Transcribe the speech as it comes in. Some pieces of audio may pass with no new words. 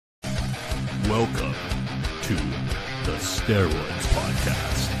Welcome to the Steroids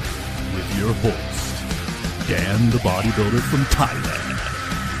Podcast with your host, Dan the Bodybuilder from Thailand.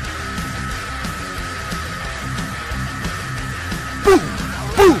 Boom!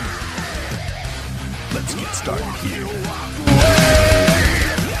 Boom! Let's get started here.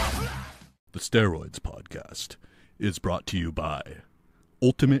 The Steroids Podcast is brought to you by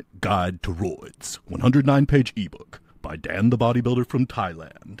Ultimate Guide to ROIDS, 109-page ebook by Dan the Bodybuilder from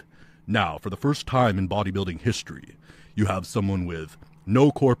Thailand. Now, for the first time in bodybuilding history, you have someone with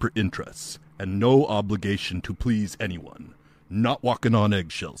no corporate interests and no obligation to please anyone, not walking on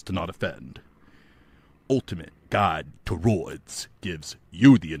eggshells to not offend. Ultimate Guide to ROIDS gives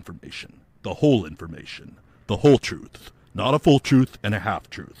you the information, the whole truth, not a full truth and a half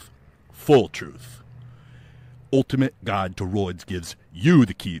truth, full truth. Ultimate Guide to ROIDS gives you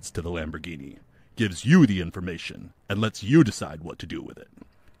the keys to the Lamborghini, gives you the information, and lets you decide what to do with it.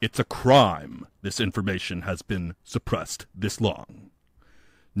 It's a crime this information has been suppressed this long.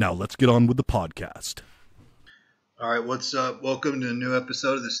 Now let's get on with the podcast. All right, what's up? Welcome to a new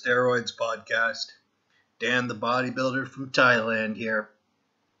episode of the Steroids Podcast. Dan the Bodybuilder from Thailand here.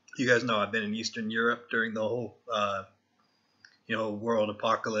 You guys know I've been in Eastern Europe during the whole, world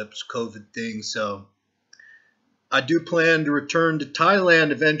apocalypse, COVID thing. So I do plan to return to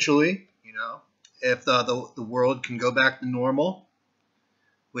Thailand eventually, if the world can go back to normal.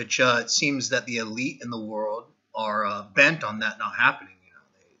 Which it seems that the elite in the world are bent on that not happening.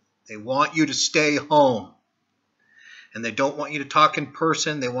 They want you to stay home, and they don't want you to talk in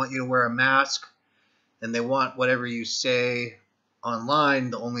person. They want you to wear a mask, and they want whatever you say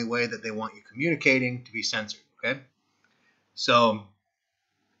online, the only way that they want you communicating, to be censored. Okay, so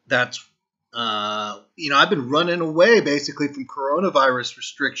that's I've been running away basically from coronavirus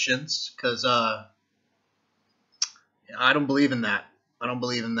restrictions because I don't believe in that. I don't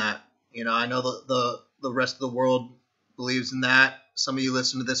believe in that. I know the rest of the world believes in that. Some of you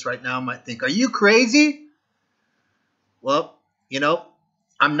listening to this right now might think, are you crazy? Well,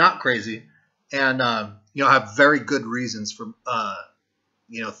 I'm not crazy. And, I have very good reasons for,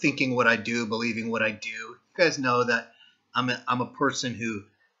 thinking what I do, believing what I do. You guys know that I'm a person who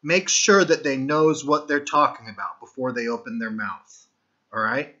makes sure that they knows what they're talking about before they open their mouth. All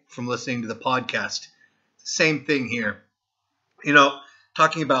right? From listening to the podcast. Same thing here.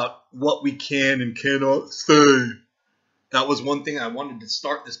 Talking about what we can and cannot say. That was one thing I wanted to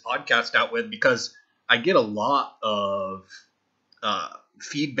start this podcast out with because I get a lot of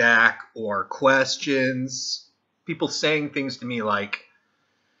feedback or questions. People saying things to me like,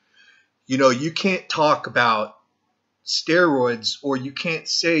 you can't talk about steroids or you can't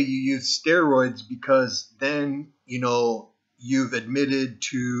say you use steroids because then, you've admitted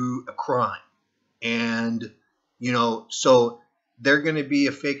to a crime. And, so they're going to be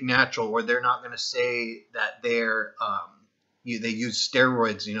a fake natural, or they're not going to say that they use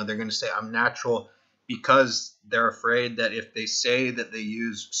steroids. They're going to say I'm natural because they're afraid that if they say that they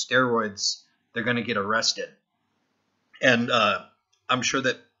use steroids, they're going to get arrested. And I'm sure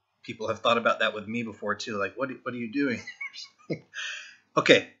that people have thought about that with me before too. Like, what are you doing?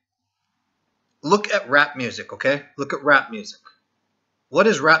 Okay. Look at rap music. Okay. Look at rap music. What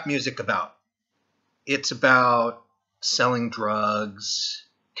is rap music about? It's about selling drugs,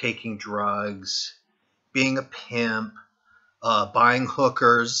 taking drugs, being a pimp, buying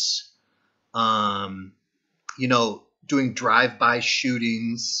hookers, doing drive-by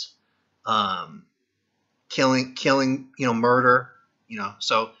shootings, killing, murder,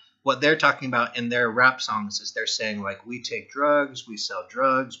 So what they're talking about in their rap songs is they're saying like, we take drugs, we sell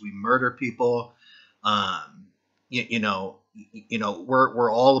drugs, we murder people, we're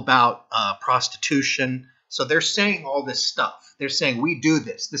all about prostitution. So they're saying all this stuff. They're saying, we do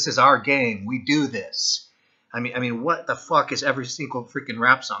this. This is our game. We do this. I mean, what the fuck is every single freaking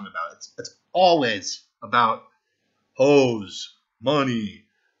rap song about? It's always about hoes, money,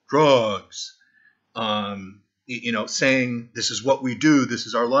 drugs, saying this is what we do. This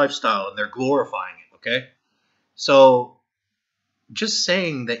is our lifestyle. And they're glorifying it, okay? So just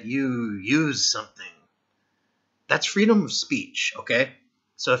saying that you use something, that's freedom of speech, okay?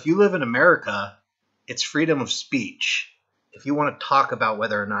 So if you live in America, it's freedom of speech if you want to talk about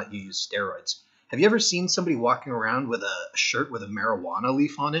whether or not you use steroids. Have you ever seen somebody walking around with a shirt with a marijuana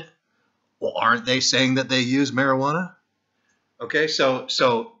leaf on it? Well, aren't they saying that they use marijuana? Okay, so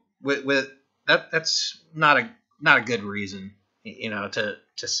with that, that's not a good reason, to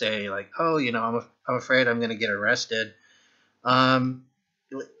say like, oh, I'm afraid I'm going to get arrested.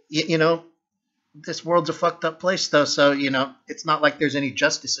 This world's a fucked up place though, so it's not like there's any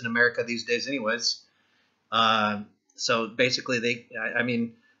justice in America these days, anyways. So basically,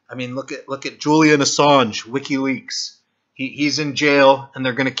 I mean, look at Julian Assange, WikiLeaks. He's in jail, and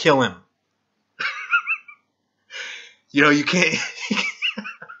they're going to kill him. You know, you can't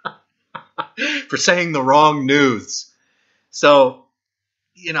for saying the wrong news. So,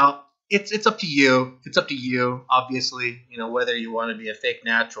 you know, it's up to you. It's up to you, obviously, you know, whether you want to be a fake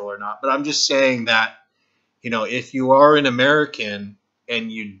natural or not. But I'm just saying that, you know, if you are an American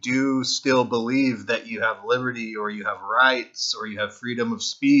and you do still believe that you have liberty or you have rights or you have freedom of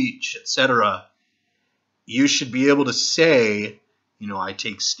speech, etc., you should be able to say, you know, I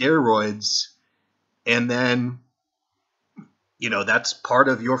take steroids, and then, you know, that's part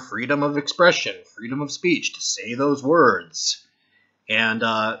of your freedom of expression, freedom of speech, to say those words. And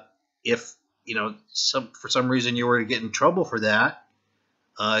if, you know, for some reason you were to get in trouble for that,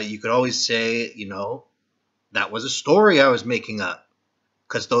 you could always say, you know, that was a story I was making up,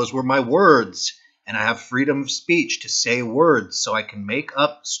 because those were my words, and I have freedom of speech to say words, so I can make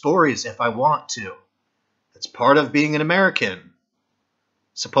up stories if I want to. It's part of being an American,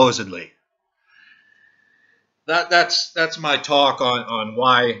 supposedly. That's my talk on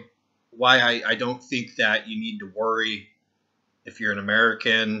why I don't think that you need to worry if you're an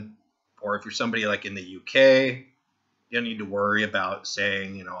American, or if you're somebody like in the UK. You don't need to worry about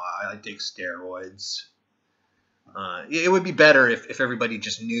saying, you know, I take steroids. It would be better if everybody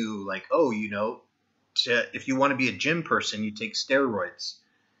just knew, like, oh, you know, if you want to be a gym person, you take steroids,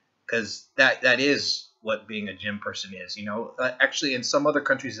 because that is what being a gym person is. You know, actually, in some other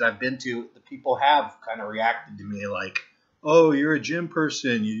countries that I've been to, the people have kind of reacted to me like, oh, you're a gym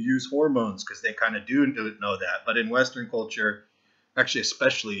person, you use hormones, because they kind of do know that. But in Western culture, actually,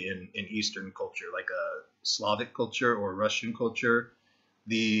 especially in Eastern culture, like a Slavic culture or Russian culture,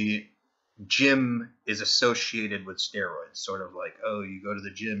 the gym is associated with steroids. Sort of like, oh, you go to the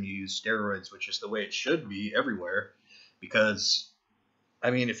gym, you use steroids, which is the way it should be everywhere. Because,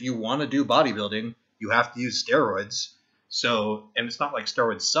 I mean, if you want to do bodybuilding, you have to use steroids. So, and it's not like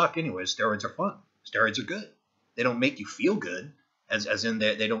steroids suck anyway. Steroids are fun. Steroids are good. They don't make you feel good, as in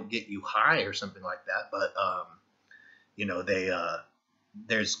they don't get you high or something like that. But, you know,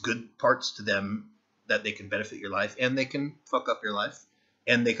 there's good parts to them that they can benefit your life, and they can fuck up your life,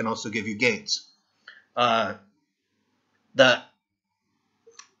 and they can also give you gains. Should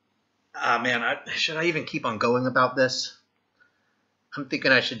I even keep on going about this? I'm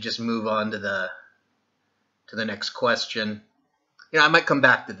thinking I should just move on to the next question. You know, I might come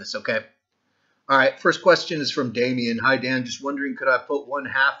back to this, okay? All right, first question is from Damien. Hi, Dan. Just wondering, could I put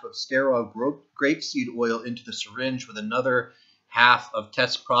 1/2 of sterile grapeseed oil into the syringe with another half of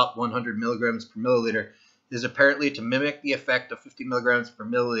test prop 100 milligrams per milliliter? It is apparently to mimic the effect of 50 milligrams per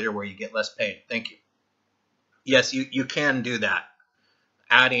milliliter where you get less pain. Thank you. Yes, you can do that.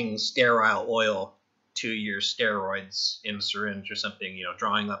 Adding sterile oil to your steroids in a syringe or something, you know,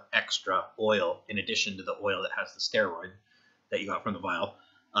 drawing up extra oil in addition to the oil that has the steroid that you got from the vial,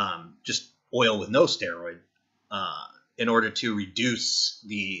 just oil with no steroid, in order to reduce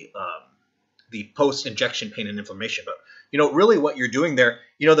the post-injection pain and inflammation. But, you know, really what you're doing there,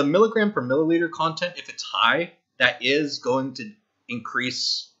 you know, the milligram per milliliter content, if it's high, that is going to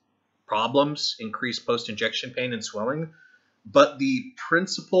increase problems, increase post-injection pain and swelling. But the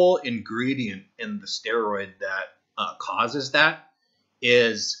principal ingredient in the steroid that causes that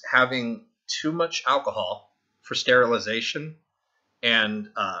is having too much alcohol for sterilization, and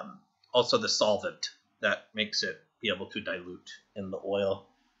also the solvent that makes it be able to dilute in the oil.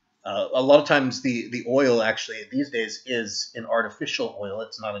 A lot of times the oil actually these days is an artificial oil.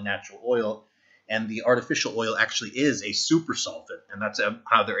 It's not a natural oil. And the artificial oil actually is a super solvent. And that's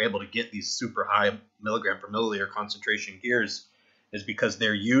how they're able to get these super high milligram per milliliter concentration gears, is because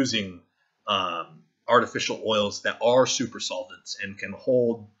they're using artificial oils that are super solvents and can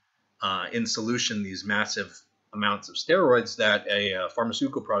hold in solution these massive amounts of steroids that a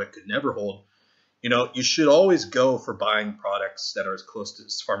pharmaceutical product could never hold. You know, you should always go for buying products that are as close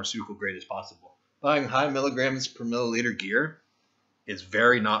to pharmaceutical grade as possible. Buying high milligrams per milliliter gear is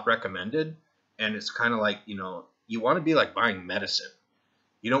very not recommended. And it's kind of like, you know, you want to be like buying medicine.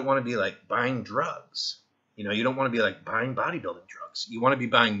 You don't want to be like buying drugs. You know, you don't want to be like buying bodybuilding drugs. You want to be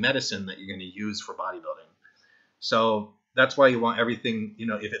buying medicine that you're going to use for bodybuilding. So that's why you want everything, you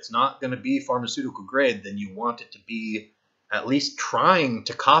know, if it's not going to be pharmaceutical grade, then you want it to be at least trying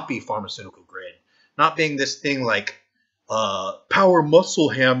to copy pharmaceutical grade. Not being this thing like Power Muscle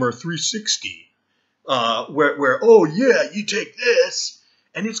Hammer 360, where oh yeah, you take this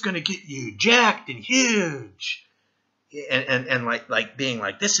and it's going to get you jacked and huge, and like being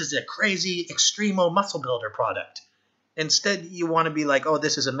like, this is a crazy Extremo muscle builder product. Instead, you want to be like, oh,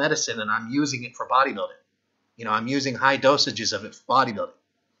 this is a medicine and I'm using it for bodybuilding. You know, I'm using high dosages of it for bodybuilding.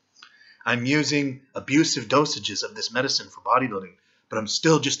 I'm using abusive dosages of this medicine for bodybuilding, but I'm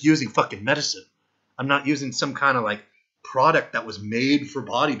still just using fucking medicine. I'm not using some kind of like product that was made for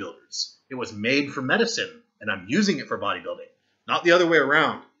bodybuilders. It was made for medicine, and I'm using it for bodybuilding, not the other way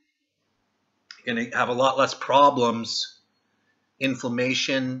around. You're going to have a lot less problems,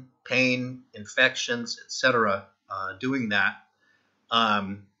 inflammation, pain, infections, etc. Doing that.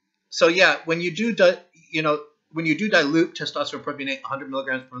 So yeah, when you do dilute testosterone propionate 100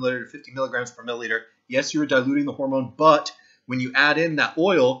 milligrams per milliliter to 50 milligrams per milliliter, yes, you're diluting the hormone, but when you add in that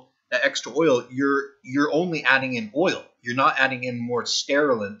oil, that extra oil, you're only adding in oil. You're not adding in more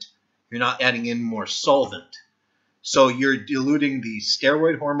sterilant. You're not adding in more solvent. So you're diluting the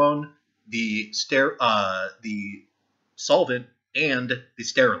steroid hormone, the solvent, and the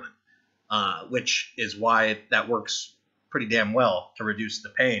sterilant, which is why that works pretty damn well to reduce the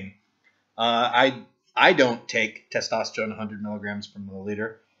pain. I don't take testosterone 100 milligrams per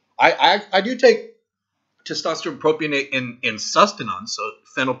milliliter. I do take testosterone propionate in sustenance, so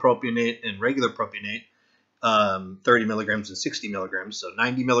phenylpropionate and regular propionate, 30 milligrams and 60 milligrams. So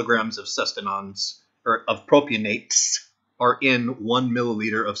 90 milligrams of sustenance or of propionates are in 1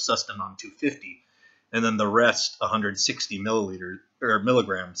 milliliter of sustenance 250, and then the rest 160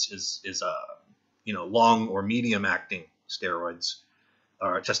 milligrams is long or medium acting steroids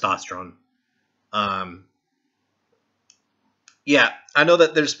or testosterone. Yeah, I know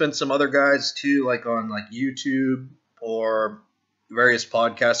that there's been some other guys too, like on like YouTube or various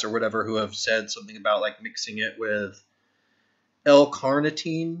podcasts or whatever, who have said something about like mixing it with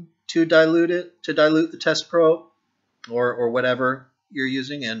L-carnitine to dilute the test pro or whatever you're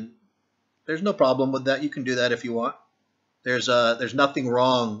using, and there's no problem with that. You can do that if you want. There's nothing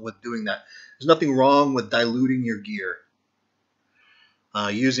wrong with doing that. There's nothing wrong with diluting your gear.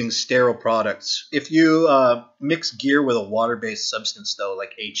 Using sterile products. If you mix gear with a water-based substance, though,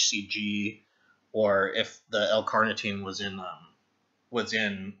 like HCG, or if the L-carnitine was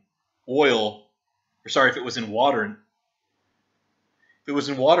in oil, or sorry, if it was in water,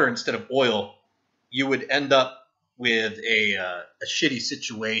 instead of oil, you would end up with a shitty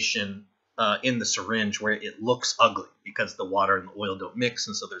situation in the syringe where it looks ugly because the water and the oil don't mix,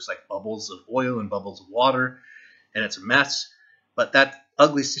 and so there's like bubbles of oil and bubbles of water, and it's a mess. But that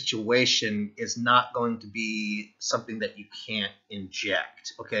ugly situation is not going to be something that you can't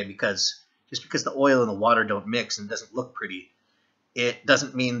inject, okay? Because just because the oil and the water don't mix and doesn't look pretty, it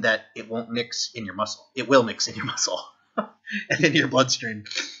doesn't mean that it won't mix in your muscle. It will mix in your muscle and in your bloodstream.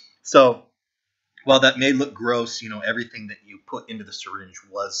 So while that may look gross, everything that you put into the syringe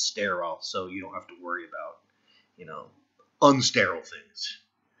was sterile, so you don't have to worry about, unsterile things.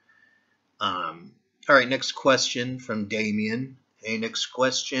 All right, next question from Damien. Hey, next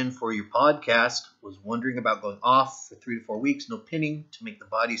question for your podcast. Was wondering about going off for 3 to 4 weeks, no pinning, to make the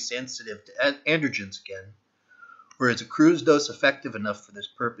body sensitive to androgens again. Or is a cruise dose effective enough for this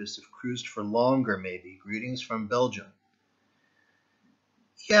purpose if cruised for longer, maybe? Greetings from Belgium.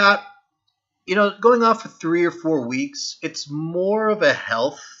 Yeah, going off for 3 or 4 weeks, it's more of a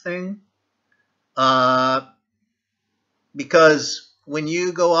health thing. Because when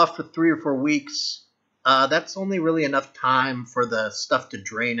you go off for 3 or 4 weeks, that's only really enough time for the stuff to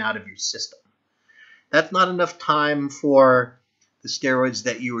drain out of your system. That's not enough time for the steroids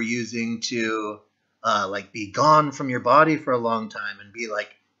that you were using to be gone from your body for a long time and be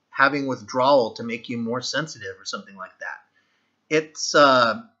like having withdrawal to make you more sensitive or something like that. It's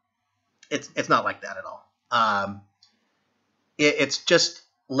not like that at all. It's just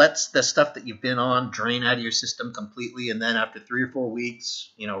lets the stuff that you've been on drain out of your system completely, and then after 3 or 4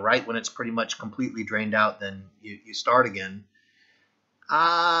 weeks, right when it's pretty much completely drained out, then you start again.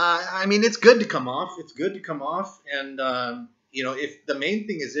 It's good to come off. It's good to come off, and if the main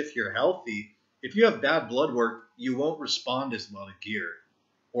thing is if you're healthy, if you have bad blood work, you won't respond as well to gear,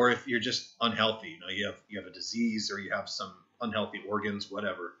 or if you're just unhealthy, you have a disease or you have some unhealthy organs,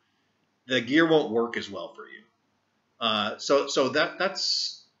 whatever, the gear won't work as well for you. So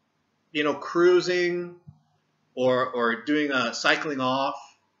that's cruising or doing cycling off.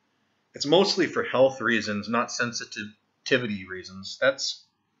 It's mostly for health reasons, not sensitivity reasons. That's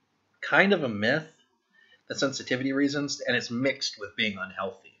kind of a myth, the sensitivity reasons, and it's mixed with being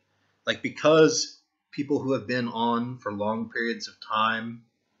unhealthy. Like, because people who have been on for long periods of time,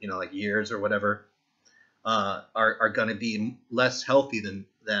 like years or whatever, are going to be less healthy than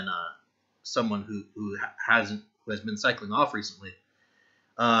someone who has been cycling off recently.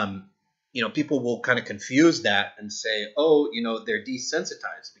 People will kind of confuse that and say, they're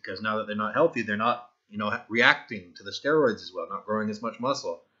desensitized because now that they're not healthy, they're not, reacting to the steroids as well, not growing as much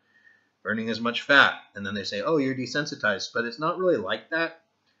muscle, burning as much fat. And then they say, you're desensitized. But it's not really like that.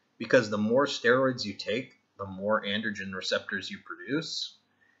 because the more steroids you take, the more androgen receptors you produce,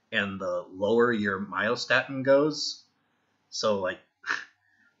 and the lower your myostatin goes. So like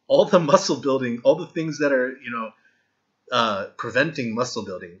all the muscle building, all the things that are, preventing muscle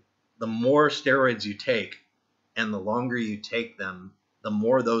building, the more steroids you take and the longer you take them, the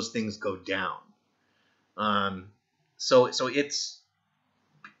more those things go down. So it's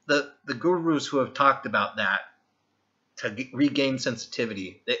the gurus who have talked about that to regain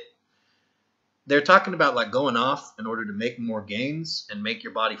sensitivity. They're talking about like going off in order to make more gains and make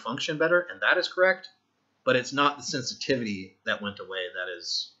your body function better, and that is correct. But it's not the sensitivity that went away that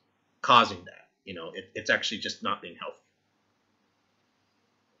is causing that. It's actually just not being healthy.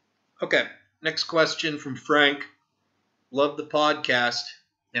 Okay, next question from Frank. Love the podcast,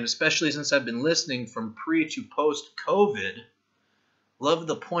 and especially since I've been listening from pre to post COVID, love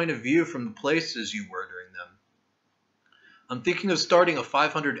the point of view from the places you were during them. I'm thinking of starting a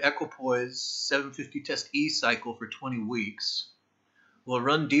 500 equipoise 750 test E cycle for 20 weeks. We'll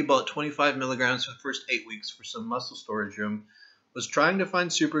run D-ball at 25 milligrams for the first 8 weeks for some muscle storage room. Was trying to find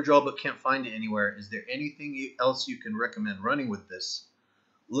Superdrol but can't find it anywhere. Is there anything else you can recommend running with this?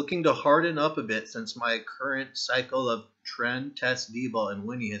 Looking to harden up a bit since my current cycle of trend test D-ball and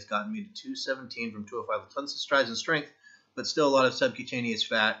Winnie has gotten me to 217 from 205 with tons of strides and strength, but still a lot of subcutaneous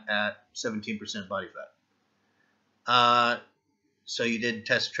fat at 17% body fat. So you did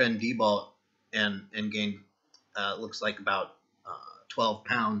test trend D-ball and gained, looks like about 12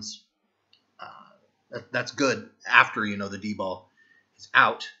 pounds. That's good after, the D-ball is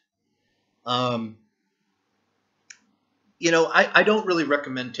out. I don't really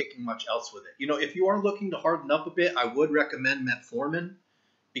recommend taking much else with it. If you are looking to harden up a bit, I would recommend Metformin,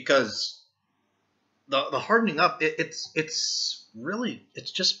 because the hardening up, it's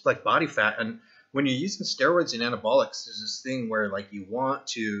just like body fat. And when you're using steroids and anabolics, there's this thing where like you want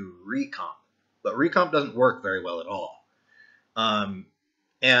to recomp, but recomp doesn't work very well at all.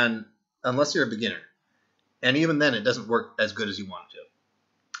 And unless you're a beginner, and even then it doesn't work as good as you want it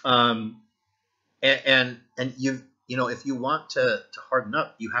to. And if you want to harden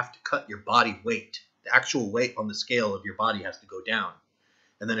up, you have to cut your body weight. The actual weight on the scale of your body has to go down.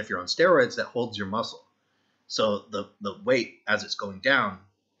 And then if you're on steroids, that holds your muscle. So the weight as it's going down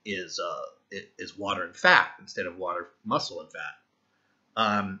is water and fat instead of water, muscle, and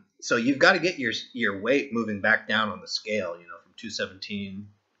fat. So you've got to get your weight moving back down on the scale, from 217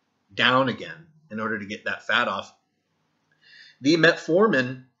 down again in order to get that fat off. The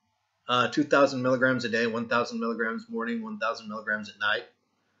Metformin, 2,000 milligrams a day, 1,000 milligrams morning, 1,000 milligrams at night.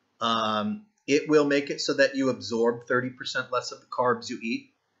 It will make it so that you absorb 30% less of the carbs you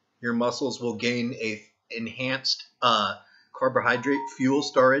eat. Your muscles will gain a enhanced carbohydrate fuel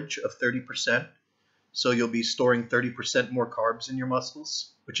storage of 30%. So you'll be storing 30% more carbs in your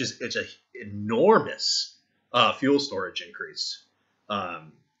muscles, it's an enormous fuel storage increase.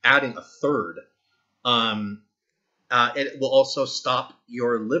 Adding a third. It will also stop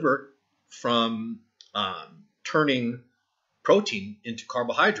your liver from turning protein into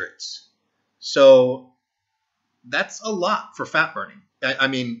carbohydrates. So that's a lot for fat burning. I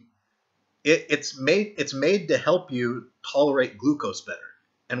mean, it's made to help you tolerate glucose better.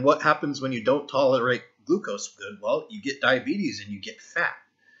 And what happens when you don't tolerate glucose good? Well, you get diabetes and you get fat.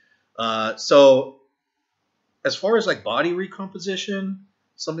 So as far as like body recomposition,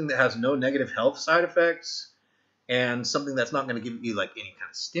 something that has no negative health side effects, and something that's not going to give you like any kind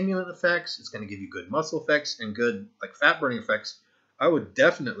of stimulant effects, it's going to give you good muscle effects and good like fat burning effects, I would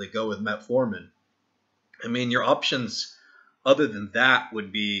definitely go with Metformin. I mean, your options other than that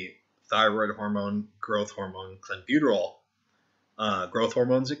would be thyroid hormone, growth hormone, Clenbuterol. Growth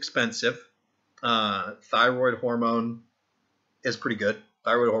hormone's expensive. Thyroid hormone is pretty good.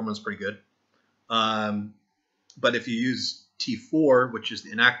 But if you use T4, which is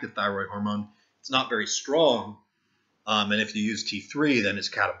the inactive thyroid hormone, it's not very strong. And if you use T3, then it's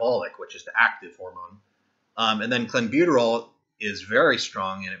catabolic, which is the active hormone. And then Clenbuterol is very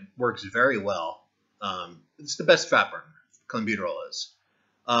strong and it works very well. It's the best fat burner, Clenbuterol is.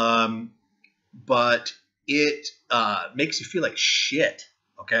 But it makes you feel like shit,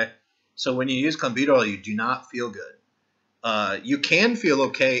 okay? So when you use Clenbuterol, you do not feel good. You can feel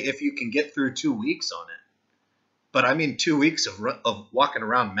okay if you can get through 2 weeks on it. But I mean 2 weeks of walking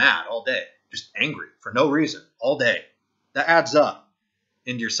around mad all day, just angry for no reason all day. That adds up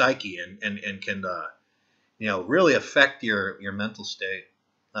into your psyche and can really affect your mental state.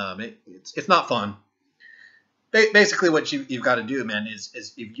 It's not fun. Basically, what you've got to do, man,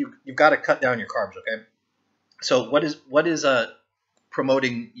 is you've got to cut down your carbs. Okay. So what is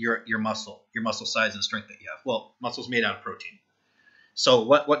promoting your muscle size and strength that you have? Well, muscle's made out of protein. So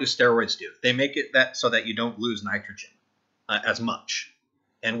what do steroids do? They make it that so that you don't lose nitrogen as much.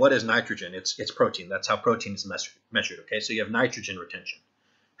 And what is nitrogen? It's protein. That's how protein is measured. Okay, so you have nitrogen retention.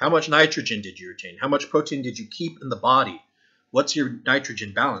 How much nitrogen did you retain? How much protein did you keep in the body? What's your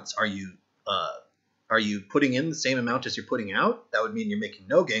nitrogen balance? Are you putting in the same amount as you're putting out? That would mean you're making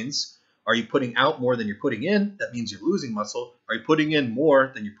no gains. Are you putting out more than you're putting in? That means you're losing muscle. Are you putting in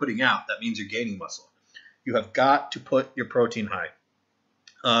more than you're putting out? That means you're gaining muscle. You have got to put your protein high.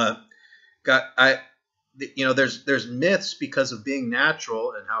 There's myths because of being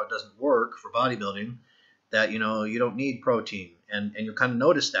natural and how it doesn't work for bodybuilding that, you don't need protein. And you'll kind of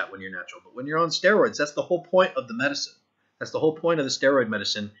notice that when you're natural. But when you're on steroids, that's the whole point of the medicine. That's the whole point of the steroid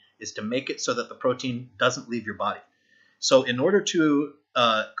medicine, is to make it so that the protein doesn't leave your body. So in order to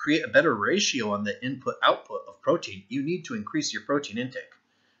create a better ratio on the input-output of protein, you need to increase your protein intake,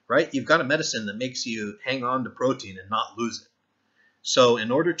 right? You've got a medicine that makes you hang on to protein and not lose it. So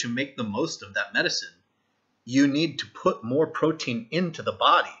in order to make the most of that medicine, you need to put more protein into the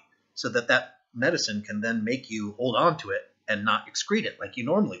body so that that medicine can then make you hold on to it and not excrete it like you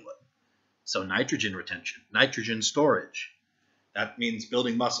normally would. So nitrogen retention, nitrogen storage, that means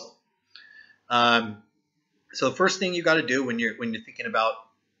building muscle. So the first thing you got to do when you're thinking about,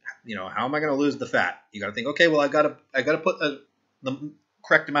 how am I going to lose the fat? You got to think, okay, well, I got to put the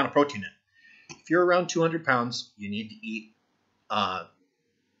correct amount of protein in. If you're around 200 pounds, you need to eat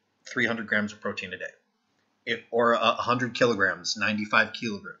 300 grams of protein a day. Or 100 kilograms, 95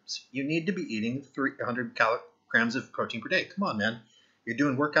 kilograms. You need to be eating 300 grams of protein per day. Come on, man. You're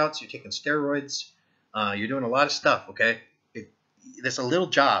doing workouts, you're taking steroids, you're doing a lot of stuff, okay? There's a little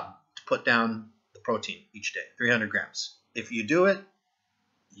job to put down the protein each day, 300 grams. If you do it,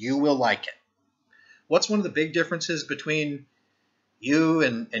 you will like it. What's one of the big differences between you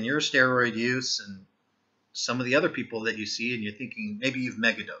and your steroid use and some of the other people that you see, and you're thinking maybe you've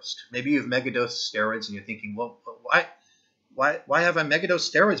megadosed. Maybe you've megadosed steroids and you're thinking, well, why have I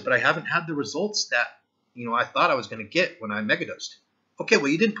megadosed steroids, but I haven't had the results that I thought I was going to get when I megadosed? Okay, well,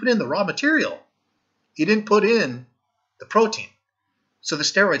 you didn't put in the raw material. You didn't put in the protein. So the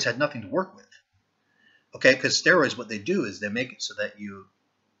steroids had nothing to work with. Okay, because steroids, what they do is they make it so that you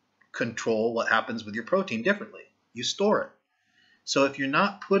control what happens with your protein differently. You store it. So if you're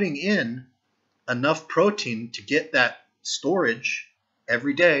not putting in enough protein to get that storage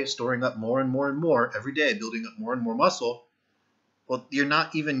every day, storing up more and more and more every day, building up more and more muscle, well, you're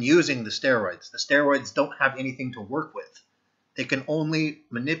not even using the steroids. The steroids don't have anything to work with. They can only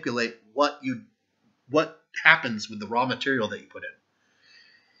manipulate what happens with the raw material that you put in.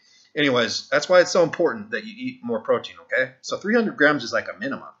 Anyways, that's why it's so important that you eat more protein, okay? So 300 grams is like a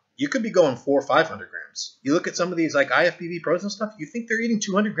minimum. You could be going 400 or 500 grams. You look at some of these like IFBB pros and stuff, you think they're eating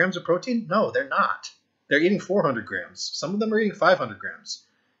 200 grams of protein? No, they're not. They're eating 400 grams. Some of them are eating 500 grams.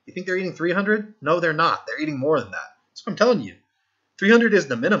 You think they're eating 300? No, they're not. They're eating more than that. That's what I'm telling you. 300 is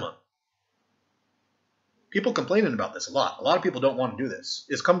the minimum. People complaining about this a lot. A lot of people don't want to do this.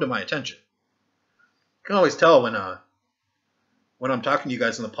 It's come to my attention. You can always tell when I'm talking to you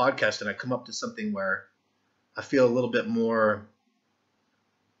guys on the podcast and I come up to something where I feel a little bit more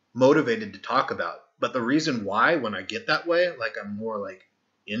motivated to talk about. But the reason why, when I get that way, like I'm more like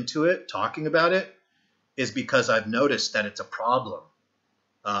into it, talking about it, is because I've noticed that it's a problem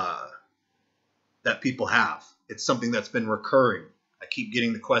that people have. It's something that's been recurring. I keep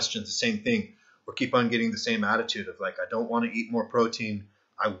getting the questions, the same thing, or keep on getting the same attitude of like, I don't want to eat more protein.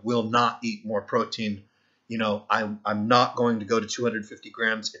 I will not eat more protein. I'm not going to go to 250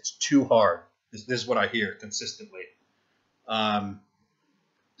 grams. It's too hard. This is what I hear consistently.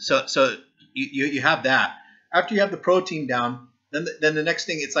 So you have that. After you have the protein down, then the next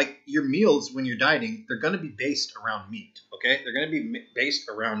thing, it's like your meals when you're dieting, they're going to be based around meat. Okay, they're going to be based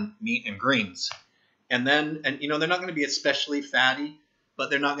around meat and greens, and they're not going to be especially fatty, but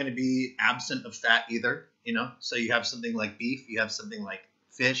they're not going to be absent of fat either. So you have something like beef, you have something like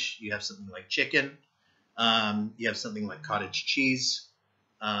fish, you have something like chicken, you have something like cottage cheese,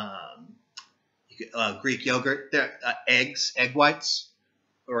 Greek yogurt, eggs, egg whites,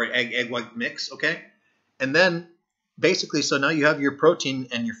 or egg white mix, okay? And then basically, so now you have your protein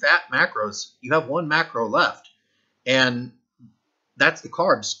and your fat macros. You have one macro left, and that's the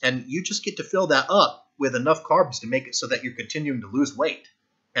carbs. And you just get to fill that up with enough carbs to make it so that you're continuing to lose weight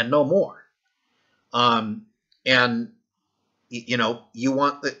and no more. And you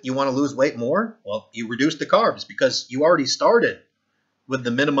want to lose weight more? Well, you reduce the carbs because you already started with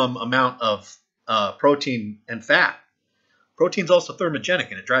the minimum amount of protein and fat. Protein's also thermogenic,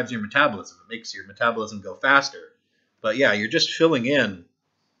 and it drives your metabolism. It makes your metabolism go faster. But yeah, you're just filling in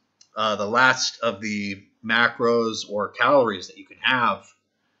the last of the macros or calories that you can have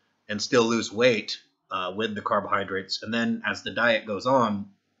and still lose weight with the carbohydrates. And then as the diet goes on,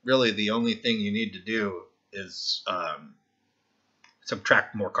 really the only thing you need to do is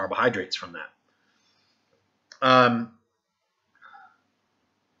subtract more carbohydrates from that.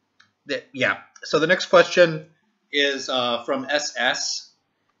 Yeah. So the next question is from SS.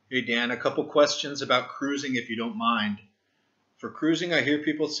 Hey, Dan, a couple questions about cruising, if you don't mind. For cruising, I hear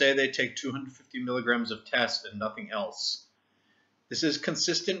people say they take 250 milligrams of test and nothing else. This is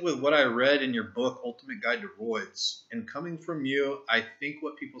consistent with what I read in your book, Ultimate Guide to ROIDS. And coming from you, I think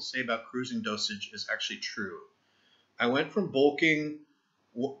what people say about cruising dosage is actually true. I went from bulking,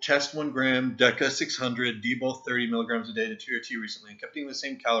 test 1 gram, DECA 600, debulk 30 milligrams a day to TRT recently, and kept eating the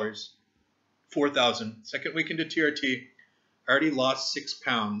same calories, 4,000. Second week into TRT, I already lost 6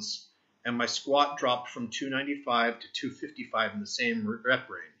 pounds, and my squat dropped from 295 to 255 in the same rep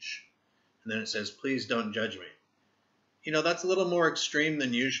range. And then it says, please don't judge me. You know, that's a little more extreme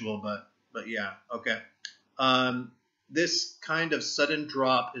than usual, but yeah, okay. This kind of sudden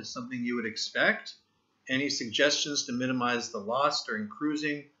drop is something you would expect. Any suggestions to minimize the loss during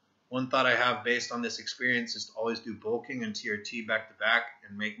cruising? One thought I have based on this experience is to always do bulking and TRT back to back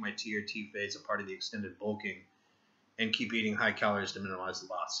and make my TRT phase a part of the extended bulking and keep eating high calories to minimize the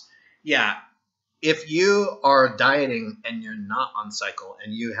loss. Yeah, if you are dieting and you're not on cycle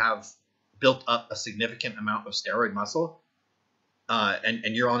and you have built up a significant amount of steroid muscle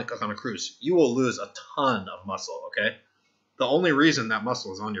and you're on a cruise, you will lose a ton of muscle, okay? The only reason that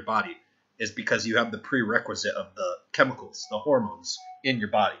muscle is on your body is because you have the prerequisite of the chemicals, the hormones in your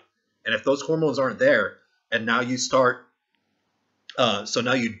body. And if those hormones aren't there, and now you start, so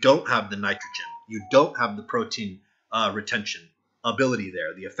now you don't have the nitrogen, you don't have the protein retention ability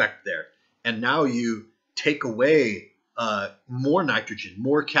there, the effect there. And now you take away more nitrogen,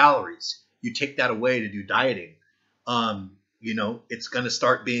 more calories. You take that away to do dieting. You know, it's going to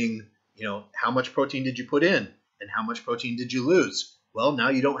start being, you know, how much protein did you put in and how much protein did you lose? Well, now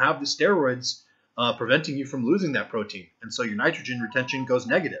you don't have the steroids preventing you from losing that protein. And so your nitrogen retention goes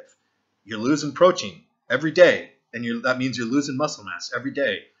negative. You're losing protein every day. And that means you're losing muscle mass every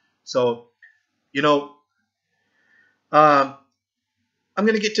day. So, you know, I'm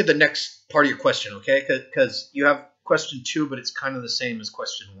going to get to the next part of your question, okay? Because you have question 2, but it's kind of the same as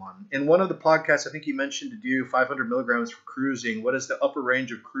question 1. In one of the podcasts, I think you mentioned to do 500 milligrams for cruising. What is the upper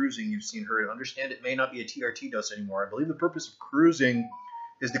range of cruising you've seen her? I understand it may not be a TRT dose anymore. I believe the purpose of cruising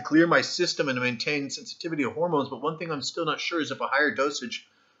is to clear my system and to maintain sensitivity of hormones. But one thing I'm still not sure is if a higher dosage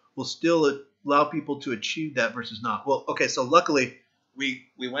will still allow people to achieve that versus not. Well, okay, so luckily we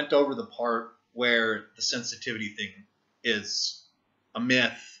went over the part where the sensitivity thing is a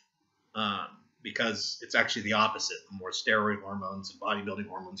myth, because it's actually the opposite. The more steroid hormones and bodybuilding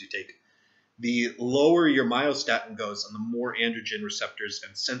hormones you take, the lower your myostatin goes and the more androgen receptors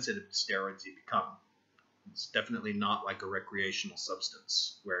and sensitive to steroids you become. It's definitely not like a recreational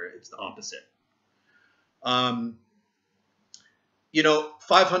substance where it's the opposite. You know,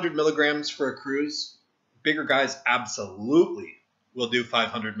 500 milligrams for a cruise, bigger guys absolutely will do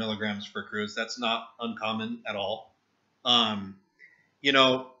 500 milligrams for a cruise. That's not uncommon at all. You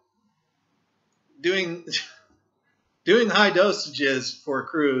know, doing high dosages for a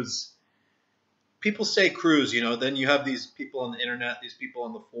cruise, people say cruise, you know, then you have these people on the internet, these people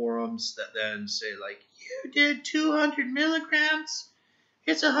on the forums that then say like, you did 200 milligrams,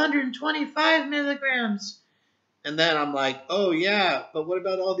 it's 125 milligrams. And then I'm like, oh yeah, but what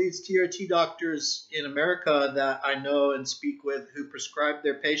about all these TRT doctors in America that I know and speak with who prescribe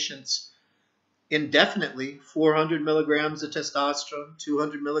their patients indefinitely 400 milligrams of testosterone,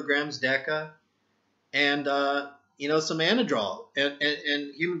 200 milligrams DECA, and you know, some anadrol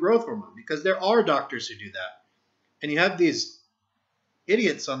and human growth hormone, because there are doctors who do that. And you have these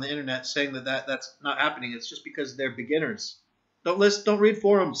idiots on the internet saying that that's not happening. It's just because they're beginners. Don't read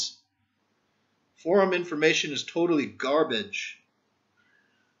forums. Forum information is totally garbage.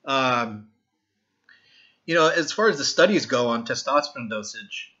 You know, as far as the studies go on testosterone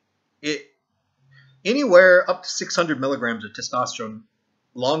dosage, anywhere up to 600 milligrams of testosterone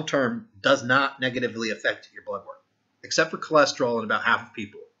long-term does not negatively affect your blood work, except for cholesterol in about half of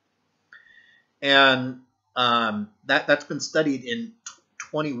people. And that's been studied in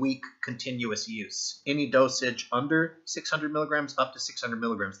 20-week continuous use. Any dosage under 600 milligrams up to 600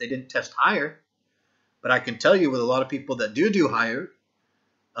 milligrams. They didn't test higher, but I can tell you with a lot of people that do higher,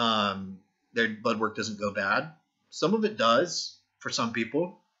 their blood work doesn't go bad. Some of it does for some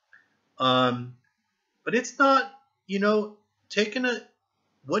people. But it's not, you know, taking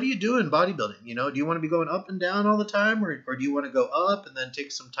what do you do in bodybuilding? You know, do you want to be going up and down all the time, or do you want to go up and then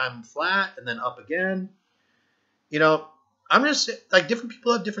take some time flat and then up again? You know, I'm just like, different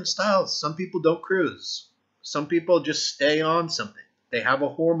people have different styles. Some people don't cruise. Some people just stay on something. They have a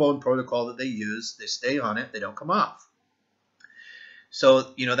hormone protocol that they use. They stay on it. They don't come off.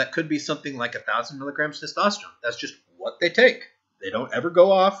 So, you know, that could be something like 1,000 milligrams testosterone. That's just what they take. They don't ever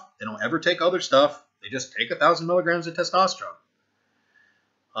go off. They don't ever take other stuff. They just take 1,000 milligrams of testosterone.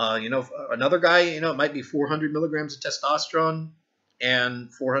 You know, another guy, you know, it might be 400 milligrams of testosterone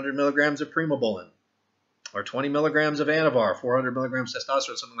and 400 milligrams of primobolan, or 20 milligrams of Anavar, 400 milligrams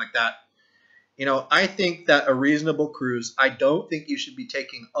testosterone, something like that. You know, I think that a reasonable cruise, I don't think you should be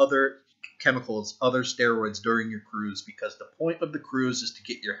taking other chemicals, other steroids during your cruise, because the point of the cruise is to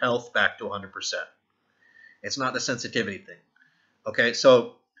get your health back to 100%. It's not the sensitivity thing. Okay,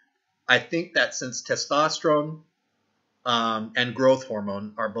 so I think that since testosterone and growth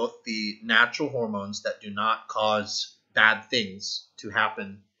hormone are both the natural hormones that do not cause bad things to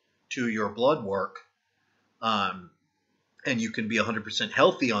happen to your blood work, and you can be 100%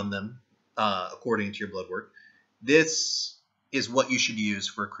 healthy on them according to your blood work, this is what you should use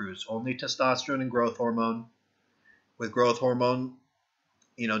for a cruise. Only testosterone and growth hormone. With growth hormone,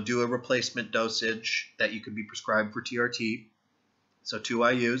 you know, do a replacement dosage that you could be prescribed for TRT. So 2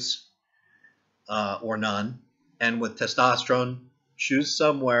 IUs or none. And with testosterone, choose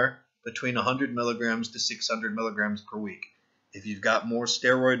somewhere between 100 milligrams to 600 milligrams per week. If you've got more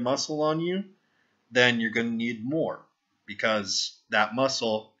steroid muscle on you, then you're going to need more, because that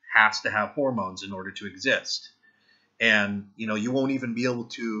muscle has to have hormones in order to exist. And, you know, you won't even be able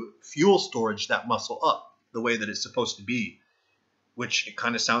to fuel storage that muscle up the way that it's supposed to be, which it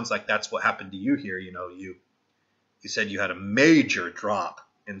kind of sounds like that's what happened to you here. You know, you said you had a major drop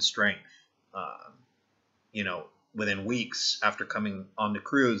in strength, you know, within weeks after coming on the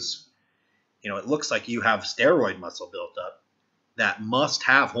cruise. You know, it looks like you have steroid muscle built up that must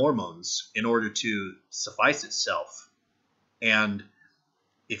have hormones in order to suffice itself. And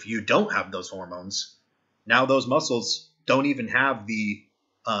if you don't have those hormones, now those muscles don't even have the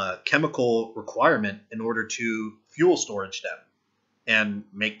chemical requirement in order to fuel storage them and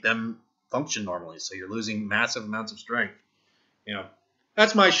make them function normally. So you're losing massive amounts of strength. You know,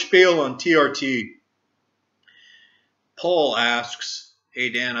 that's my spiel on TRT. Paul asks, hey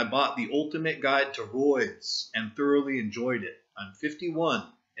Dan, I bought the Ultimate Guide to ROIDS and thoroughly enjoyed it. I'm 51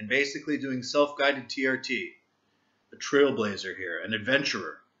 and basically doing self-guided TRT. A trailblazer here, an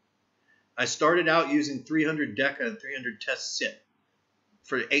adventurer. I started out using 300 DECA and 300 test sit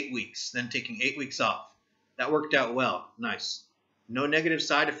for 8 weeks, then taking 8 weeks off. That worked out well. Nice. No negative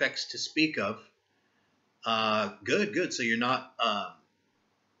side effects to speak of. Good. So you're not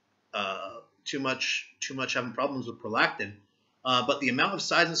too much having problems with prolactin. But the amount of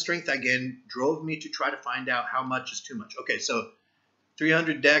size and strength I gained drove me to try to find out how much is too much. Okay, so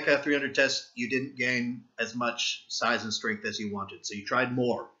 300 DECA, 300 tests, you didn't gain as much size and strength as you wanted, so you tried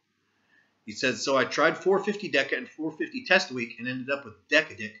more. He says, so I tried 450 DECA and 450 test a week and ended up with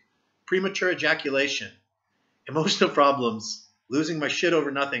DECA-DIC, premature ejaculation, emotional problems, losing my shit over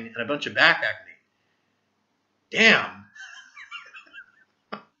nothing, and a bunch of back acne. Damn.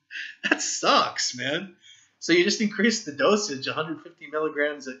 That sucks, man. So you just increased the dosage 150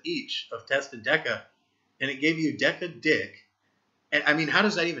 milligrams of each of test and DECA, and it gave you DECA-DIC. And I mean, how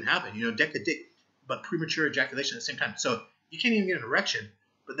does that even happen? You know, DECA-DIC, but premature ejaculation at the same time. So you can't even get an erection.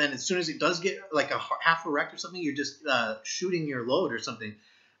 But then as soon as it does get like a half erect or something, you're just shooting your load or something.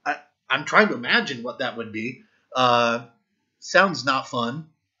 I'm trying to imagine what that would be. Sounds not fun.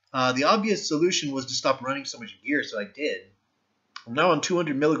 The obvious solution was to stop running so much gear, so I did. I'm now on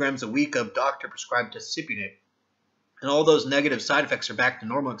 200 milligrams a week of doctor-prescribed Propionate, and all those negative side effects are back to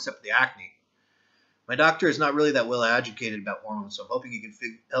normal except for the acne. My doctor is not really that well educated about hormones, so I'm hoping you can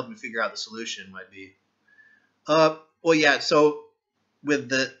help me figure out the solution. Might be. Well, yeah. So with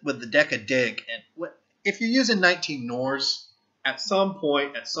the DECA-DIC, and if you're using 19 NORs, at some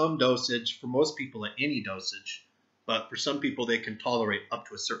point, at some dosage, for most people at any dosage, but for some people they can tolerate up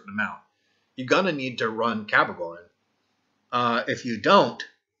to a certain amount, you're gonna need to run cabergoline. If you don't,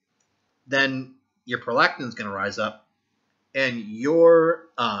 then your prolactin is gonna rise up, and your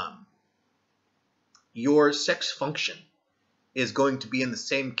sex function is going to be in the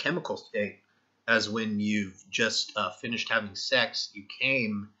same chemical state as when you've just finished having sex, you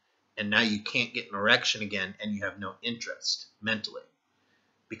came, and now you can't get an erection again, and you have no interest mentally.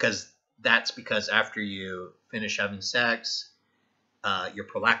 Because after you finish having sex, your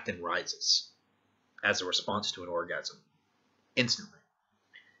prolactin rises as a response to an orgasm instantly.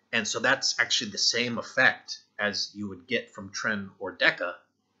 And so that's actually the same effect as you would get from Tren or DECA,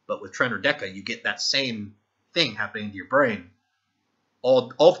 But with Tren or DECA, you get that same thing happening to your brain all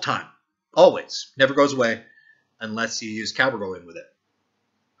the time, always, never goes away unless you use cabergoline with it.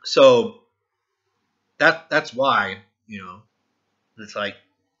 So that's why, you know, it's like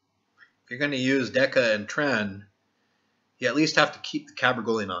if you're going to use DECA and Tren, you at least have to keep the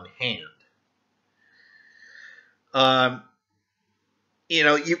cabergoline on hand. You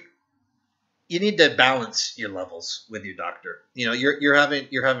know, you need to balance your levels with your doctor. You know, you're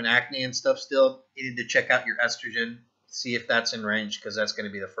having acne and stuff still. You need to check out your estrogen, see if that's in range, because that's going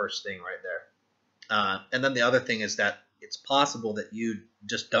to be the first thing right there. And then the other thing is that it's possible that you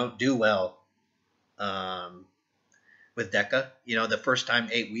just don't do well with DECA. You know, the first time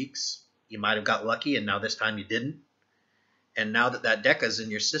 8 weeks, you might have got lucky, and now this time you didn't. And now that DECA is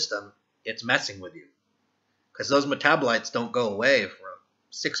in your system, it's messing with you. Because those metabolites don't go away for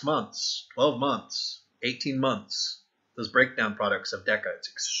 6 months, 12 months, 18 months. Those breakdown products of DECA, it's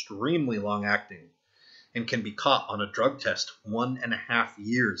extremely long acting and can be caught on a drug test 1.5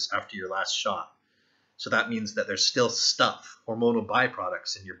 years after your last shot. So that means that there's still stuff, hormonal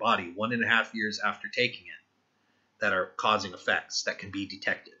byproducts in your body 1.5 years after taking it that are causing effects that can be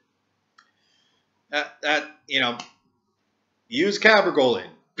detected. You know, use cabergoline.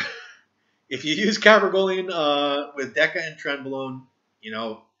 If you use cabergoline with DECA and Trenbolone, you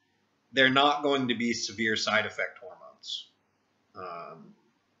know, they're not going to be severe side effect hormones.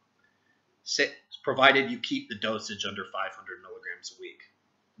 Provided you keep the dosage under 500 milligrams a week.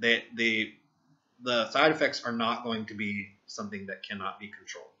 The side effects are not going to be something that cannot be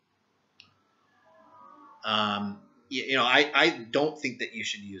controlled. You know, I don't think that you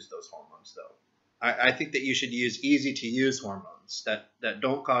should use those hormones, though. I think that you should use easy-to-use hormones that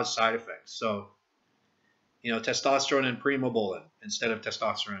don't cause side effects. So, you know, testosterone and primobolan instead of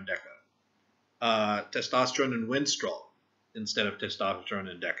testosterone and DECA. Testosterone and Winstrol instead of testosterone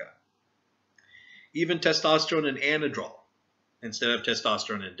and DECA. Even testosterone and anadrol instead of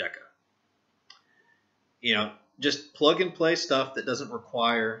testosterone and DECA. You know, just plug and play stuff that doesn't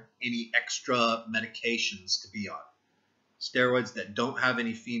require any extra medications to be on. Steroids that don't have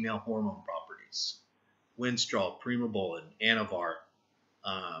any female hormone properties. Winstrol, primobolan, Anavar,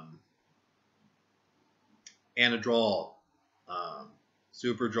 Anadrol,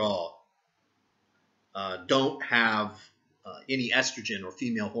 Superdrol, don't have any estrogen or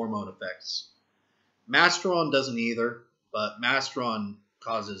female hormone effects. Masteron doesn't either, but Masteron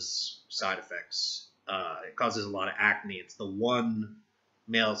causes side effects. It causes a lot of acne. It's the one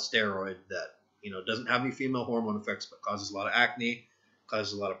male steroid that, you know, doesn't have any female hormone effects, but causes a lot of acne,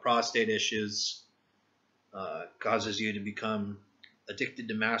 causes a lot of prostate issues, causes you to become addicted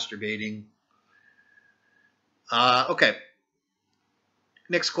to masturbating. Okay.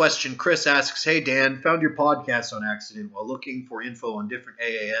 Next question. Chris asks, hey, Dan, found your podcast on accident while looking for info on different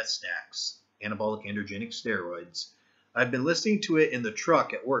AAS stacks, anabolic androgenic steroids. I've been listening to it in the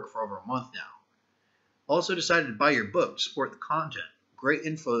truck at work for over a month now. Also decided to buy your book to support the content. Great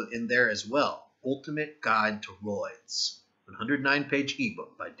info in there as well. Ultimate Guide to ROIDS. 109-page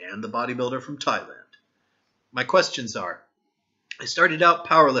ebook by Dan the Bodybuilder from Thailand. My questions are, I started out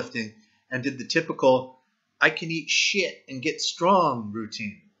powerlifting and did the typical, I can eat shit and get strong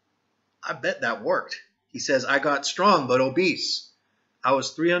routine. I bet that worked. He says, I got strong but obese. I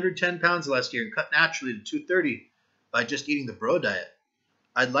was 310 pounds last year and cut naturally to 230 by just eating the bro diet.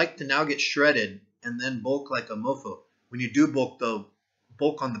 I'd like to now get shredded and then bulk like a mofo. When you do bulk, though,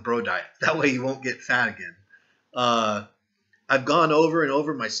 bulk on the bro diet. That way you won't get fat again. I've gone over and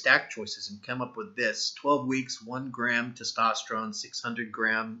over my stack choices and come up with this. 12 weeks, 1 gram testosterone, 600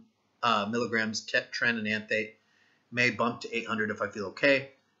 milligrams Tren and Enanthate. May bump to 800 if I feel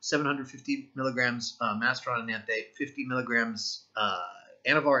okay. 750 milligrams Masteron and Enanthate. 50 milligrams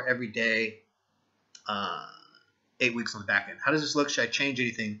Anavar every day. 8 weeks on the back end. How does this look? Should I change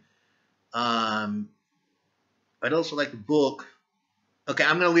anything? I'd also like to bulk. Okay,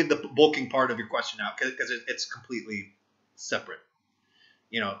 I'm going to leave the bulking part of your question out because it's completely separate.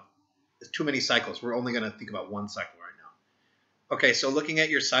 You know, there's too many cycles. We're only going to think about one cycle right now. Okay, so looking at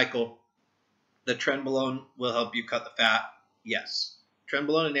your cycle, the Trenbolone will help you cut the fat. Yes.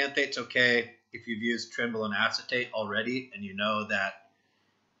 Trenbolone and Enanthate's okay if you've used Trenbolone acetate already and you know that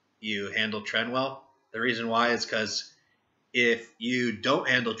you handle Tren well. The reason why is because if you don't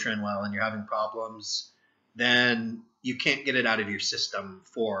handle Tren well and you're having problems, then you can't get it out of your system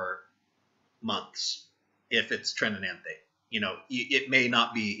for months if it's Tren and Enanthate. You know, it may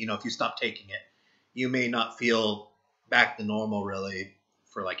not be, you know, if you stop taking it, you may not feel back to normal really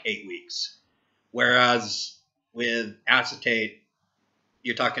for like 8 weeks. Whereas with acetate,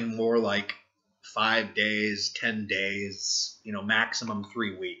 you're talking more like 5 days, 10 days, maximum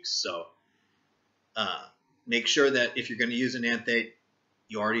 3 weeks. So make sure that if you're going to use Enanthate,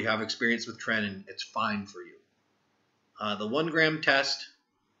 you already have experience with tren and it's fine for you. The 1 gram test,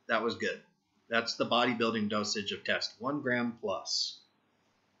 that was good. That's the bodybuilding dosage of test, 1 gram plus.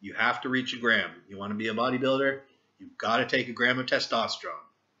 You have to reach a gram. You want to be a bodybuilder, you've got to take a gram of testosterone.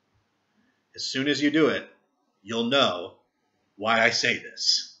 As soon as you do it, you'll know why I say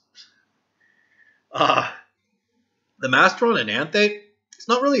this. The Masteron and Enanthate, it's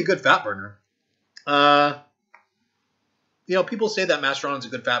not really a good fat burner. People say that Masteron is a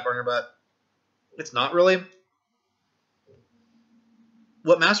good fat burner, but it's not really.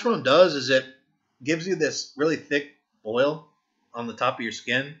 What Masteron does is it gives you this really thick oil on the top of your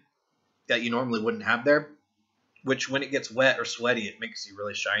skin that you normally wouldn't have there, which when it gets wet or sweaty, it makes you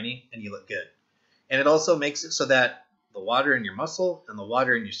really shiny and you look good. And it also makes it so that the water in your muscle and the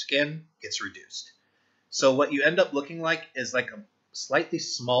water in your skin gets reduced. So what you end up looking like is like a slightly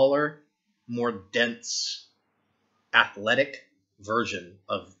smaller, more dense, athletic version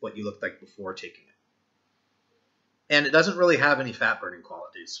of what you looked like before taking it. And it doesn't really have any fat burning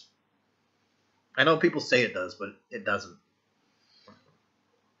qualities. I know people say it does, but it doesn't.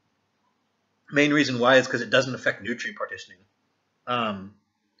 Main reason why is because it doesn't affect nutrient partitioning.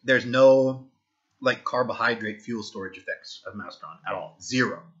 There's no like carbohydrate fuel storage effects of Masteron at all.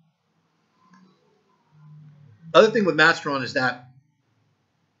 Zero. Other thing with Masteron is that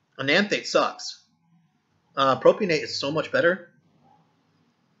Enanthate sucks. Propionate is so much better.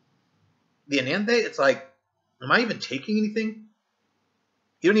 The Enanthate, it's like, am I even taking anything?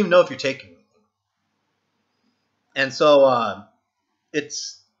 You don't even know if you're taking anything. And so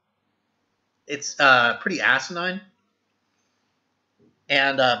it's pretty asinine.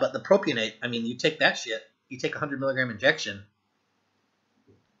 And but the Propionate, I mean, you take that shit, you take a 100 milligram injection,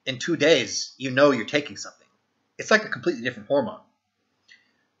 in 2 days, you know you're taking something. It's like a completely different hormone.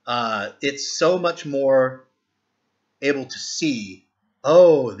 It's so much more able to see,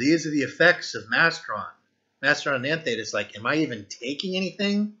 oh, these are the effects of Masteron. Masteron and Enanthate is like, am I even taking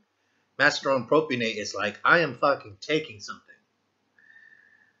anything? Masteron Propionate is like, I am fucking taking something.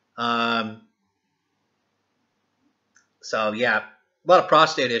 So yeah, a lot of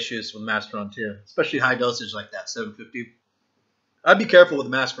prostate issues with Masteron too, especially high dosage like that, 750. I'd be careful with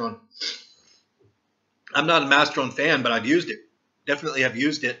Masteron. I'm not a Masteron fan, but I've used it. Definitely have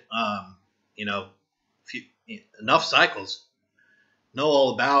used it. Enough cycles. Know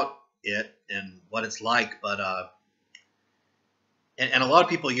all about it and what it's like, but and a lot of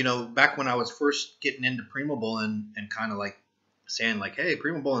people, back when I was first getting into Primabulin and kind of like saying like, hey,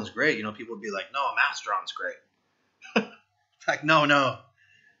 Primabulin's great, people would be like, no, Masteron's great. Like, no,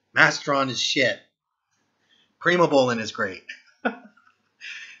 Masteron is shit. Primabulin is great.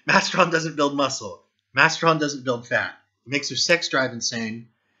 Masteron doesn't build muscle. Masteron doesn't build fat. It makes your sex drive insane.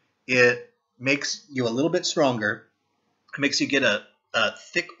 It makes you a little bit stronger. It makes you get a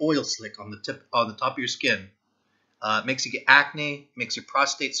thick oil slick on the top of your skin. It makes you get acne. Makes your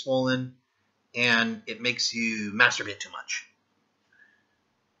prostate swollen, and it makes you masturbate too much.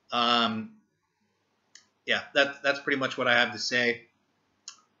 Yeah, that's pretty much what I have to say.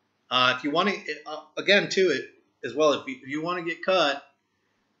 If you want to, again, too, as well, if you want to get cut,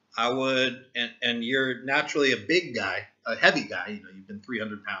 I would, and you're naturally a big guy, a heavy guy, you've been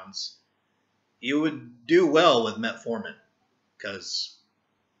 300 pounds, you would do well with Metformin because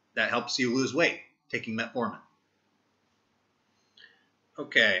that helps you lose weight, taking Metformin.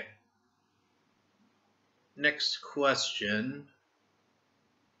 Okay. Next question.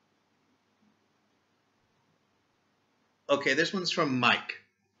 Okay, this one's from Mike.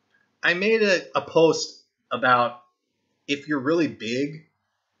 I made a post about if you're really big,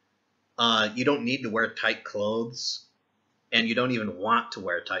 you don't need to wear tight clothes, and you don't even want to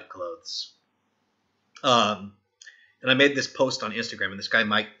wear tight clothes. And I made this post on Instagram, and this guy,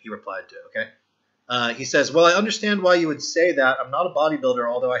 Mike, he replied to it, okay? He says, well, I understand why you would say that. I'm not a bodybuilder,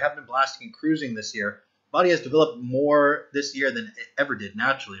 although I have been blasting and cruising this year. Body has developed more this year than it ever did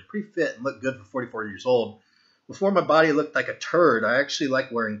naturally. I'm pretty fit and look good for 44 years old. Before my body looked like a turd, I actually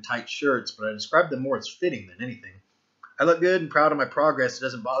like wearing tight shirts, but I describe them more as fitting than anything. I look good and proud of my progress. It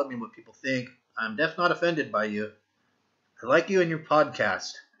doesn't bother me what people think. I'm definitely not offended by you. I like you and your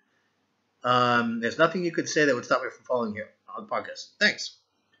podcast. There's nothing you could say that would stop me from following you on the podcast. Thanks.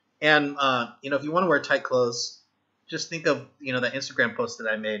 And, if you want to wear tight clothes, just think of, that Instagram post that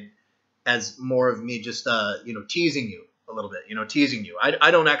I made as more of me just, teasing you a little bit, teasing you.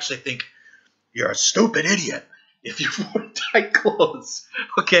 I don't actually think you're a stupid idiot if you wear tight clothes.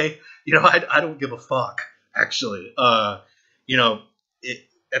 Okay. I don't give a fuck, actually.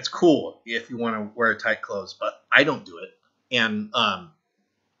 that's cool if you want to wear tight clothes, but I don't do it. And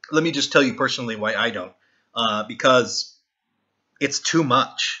let me just tell you personally why I don't. Because it's too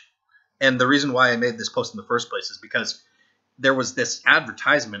much. And the reason why I made this post in the first place is because there was this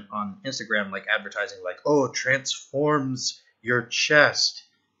advertisement on Instagram, like advertising, like, oh, transforms your chest,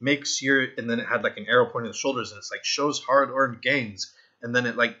 makes your, and then it had like an arrow pointing to the shoulders, and it's like shows hard-earned gains, and then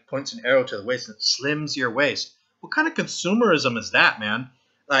it like points an arrow to the waist and it slims your waist. What kind of consumerism is that, man?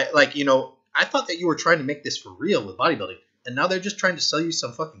 Like, you know, I thought that you were trying to make this for real with bodybuilding, and now they're just trying to sell you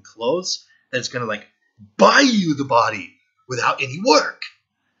some fucking clothes that's gonna like buy you the body without any work.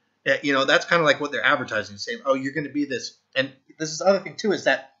 You know, that's kind of like what they're advertising, saying, oh, you're going to be this. And this is the other thing, too, is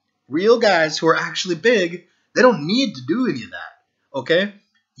that real guys who are actually big, they don't need to do any of that, okay?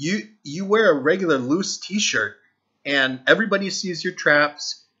 You wear a regular loose T-shirt, and everybody sees your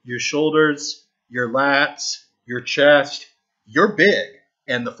traps, your shoulders, your lats, your chest. You're big.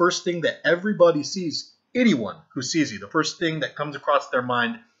 And the first thing that everybody sees, anyone who sees you, the first thing that comes across their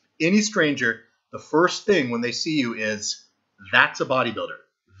mind, any stranger, the first thing when they see you is, that's a bodybuilder.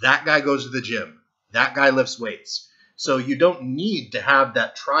 That guy goes to the gym. That guy lifts weights. So you don't need to have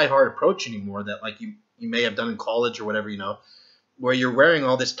that try-hard approach anymore that like you may have done in college or whatever, you know, where you're wearing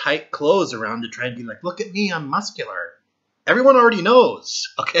all this tight clothes around to try and be like, look at me, I'm muscular. Everyone already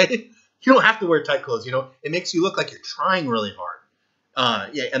knows, okay? You don't have to wear tight clothes, you know. It makes you look like you're trying really hard.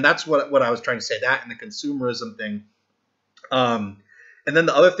 Yeah, and that's what I was trying to say, that and the consumerism thing. And then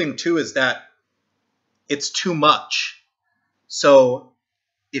the other thing, too, is that it's too much. So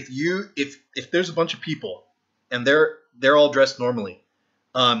if there's a bunch of people and they're all dressed normally,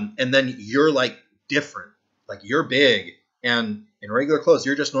 and then you're like different, like you're big and in regular clothes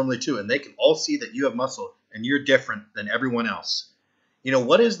you're just normally too, and they can all see that you have muscle and you're different than everyone else. You know,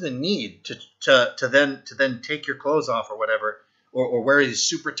 what is the need to then take your clothes off or whatever, or wear these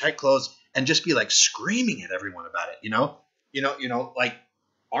super tight clothes and just be like screaming at everyone about it? You know, like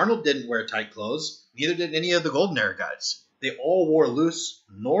Arnold didn't wear tight clothes, neither did any of the Golden Era guys. They all wore loose,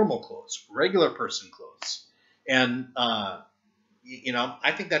 normal clothes, regular person clothes. And, you know,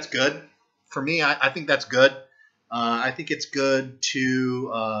 I think that's good. For me, I think that's good. I think it's good to,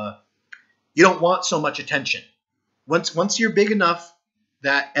 you don't want so much attention. Once you're big enough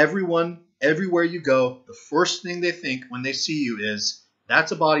that everyone, everywhere you go, the first thing they think when they see you is,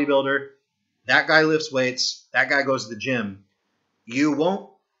 that's a bodybuilder, that guy lifts weights, that guy goes to the gym. You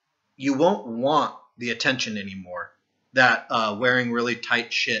won't want the attention anymore that wearing really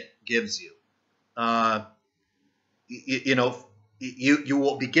tight shit gives you. You know, you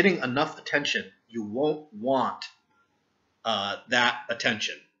will be getting enough attention. You won't want that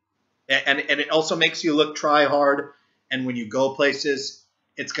attention. And it also makes you look try hard. And when you go places,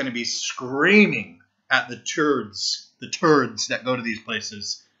 it's going to be screaming at the turds that go to these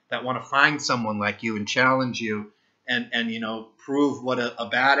places that want to find someone like you and challenge you and you know, prove what a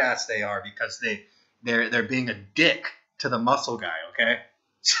badass they are because they're being a dick to the muscle guy, okay?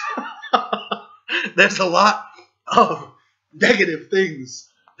 There's a lot of negative things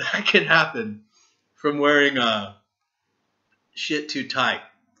that can happen from wearing shit too tight.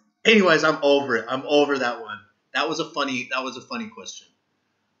 Anyways, I'm over it. I'm over that one. That was a funny question.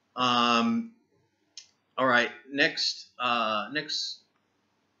 All right, next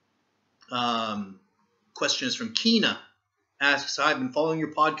question is from Keena. Asks, I've been following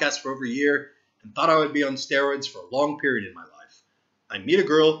your podcast for over a year and thought I would be on steroids for a long period in my life. I meet a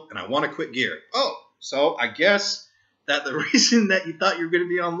girl and I want to quit gear. Oh, so I guess that the reason that you thought you were going to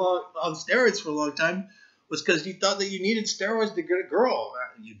be on steroids for a long time was because you thought that you needed steroids to get a girl.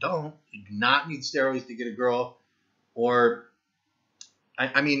 You don't. You do not need steroids to get a girl. Or,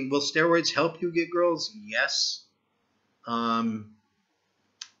 I mean, will steroids help you get girls? Yes. They'll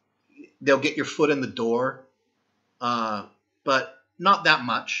get your foot in the door. But not that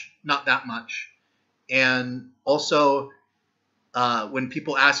much. Not that much. And also, when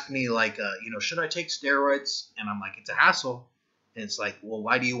people ask me, like, you know, should I take steroids? And I'm like, it's a hassle. And it's like, well,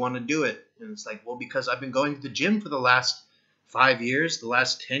 why do you want to do it? And it's like, well, because I've been going to the gym for the last 5 years, the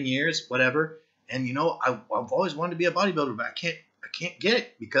last 10 years, whatever. And, you know, I've always wanted to be a bodybuilder, but I can't get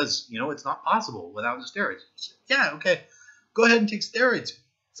it because, you know, it's not possible without the steroids. Like, yeah, okay, go ahead and take steroids.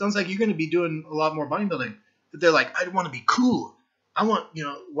 Sounds like you're going to be doing a lot more bodybuilding. But they're like, I want to be cool. I want, you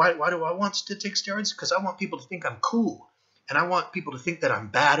know, why do I want to take steroids? Because I want people to think I'm cool. And I want people to think that I'm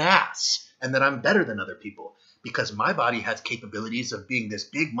badass and that I'm better than other people. Because my body has capabilities of being this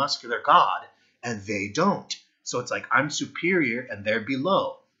big muscular god, and they don't. So it's like I'm superior and they're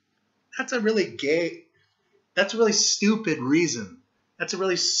below. That's a really stupid reason. That's a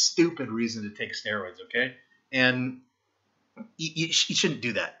really stupid reason to take steroids, okay? And You shouldn't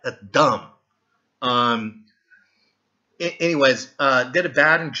do that. That's dumb. Anyways, did a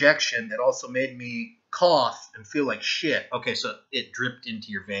bad injection that also made me cough and feel like shit. Okay, so it dripped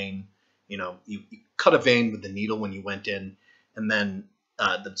into your vein. You cut a vein with the needle when you went in, and then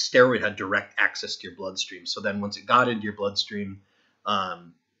the steroid had direct access to your bloodstream. So then once it got into your bloodstream,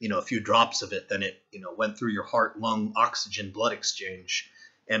 a few drops of it, then it, went through your heart, lung, oxygen, blood exchange,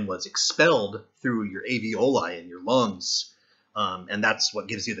 and was expelled through your alveoli in your lungs. And that's what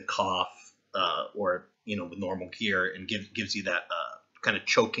gives you the cough, or, with normal gear, and gives you that kind of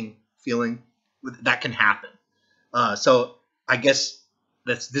choking feeling. That can happen. So I guess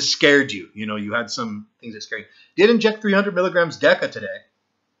this scared you. You had some things that scared you. Did inject 300 milligrams DECA today.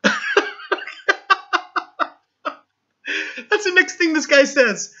 That's the next thing this guy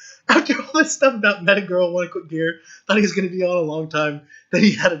says. After all this stuff about Metagirl, want to quit gear, thought he was going to be on a long time, then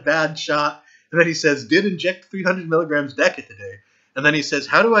he had a bad shot, and then he says, did inject 300 milligrams DECA today. And then he says,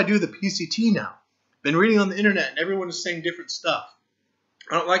 how do I do the PCT now? Been reading on the internet, and everyone is saying different stuff.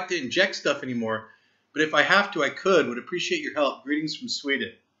 I don't like to inject stuff anymore, but if I have to, I could. Would appreciate your help. Greetings from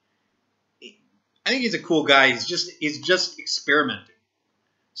Sweden. I think he's a cool guy. He's just experimenting.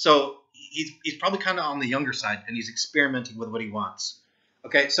 So he's probably kind of on the younger side, and he's experimenting with what he wants.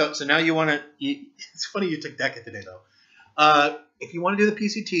 Okay, so now you want to. It's funny you took DECA today, though. If you want to do the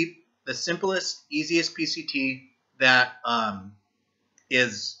PCT, the simplest, easiest PCT that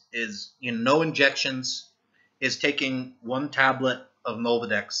is no injections, is taking 1 tablet of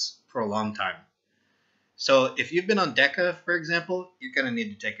Nolvadex for a long time. So if you've been on DECA, for example, you're going to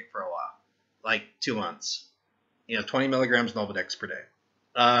need to take it for a while, like 2 months. 20 milligrams Nolvadex per day.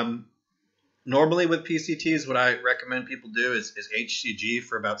 Normally with PCTs, what I recommend people do is HCG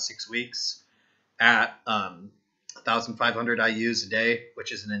for about 6 weeks at 1,500 IUs a day,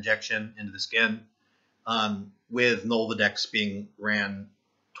 which is an injection into the skin, with Nolvadex being ran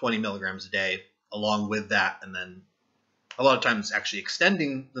 20 milligrams a day along with that. And then a lot of times actually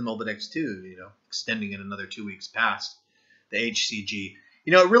extending the Nolvadex too, extending it another 2 weeks past the HCG.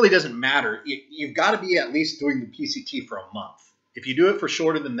 It really doesn't matter. You've got to be at least doing the PCT for a month. If you do it for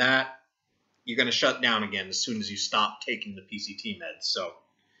shorter than that, you're going to shut down again as soon as you stop taking the PCT meds. So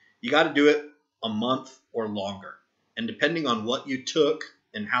you got to do it a month or longer. And depending on what you took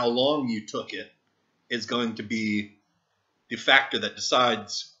and how long you took it is going to be the factor that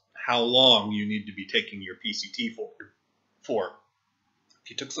decides how long you need to be taking your PCT for.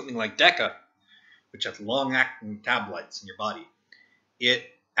 If you took something like DECA, which has long-acting metabolites in your body,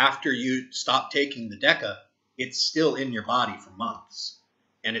 after you stop taking the DECA, it's still in your body for months.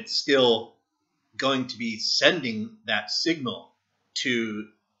 And it's still going to be sending that signal to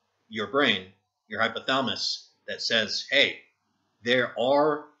your brain, your hypothalamus, that says, hey, there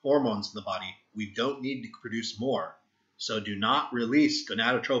are hormones in the body. We don't need to produce more. So do not release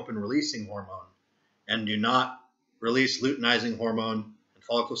gonadotropin-releasing hormone, and do not release luteinizing hormone and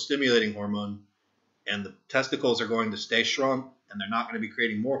follicle-stimulating hormone, and the testicles are going to stay shrunk, and they're not going to be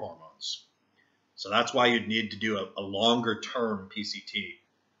creating more hormones. So that's why you'd need to do a longer-term PCT.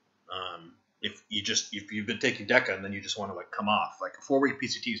 If you've been taking DECA and then you just want to come off, like a 4-week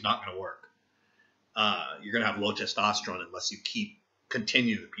PCT is not going to work. You're going to have low testosterone unless you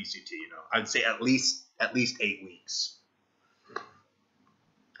continue the PCT. I'd say at least 8 weeks.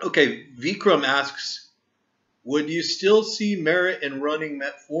 Okay, Vikram asks, would you still see merit in running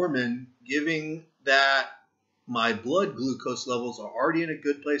metformin, given that my blood glucose levels are already in a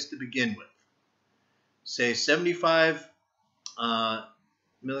good place to begin with? Say 75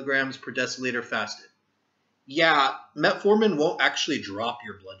 milligrams per deciliter fasted. Yeah, metformin won't actually drop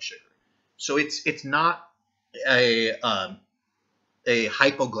your blood sugar. So it's not a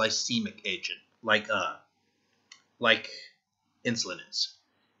hypoglycemic agent like insulin is.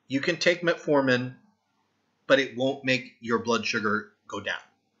 You can take metformin, but it won't make your blood sugar go down.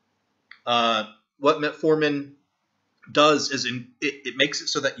 What metformin does is it makes it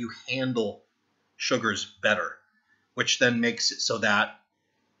so that you handle sugars better, which then makes it so that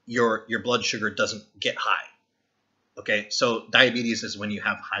your blood sugar doesn't get high. Okay, so diabetes is when you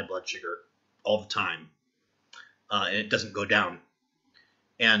have high blood sugar all the time, and it doesn't go down.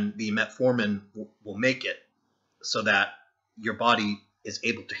 And the metformin will make it so that your body is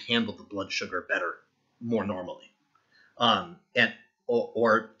able to handle the blood sugar better, more normally,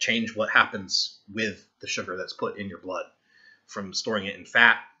 or change what happens with the sugar that's put in your blood, from storing it in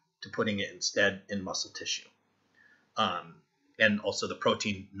fat to putting it instead in muscle tissue. And also the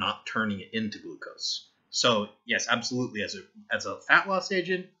protein not turning it into glucose. So yes, absolutely, as a fat loss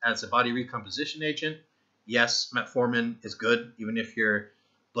agent, as a body recomposition agent, yes, metformin is good, even if your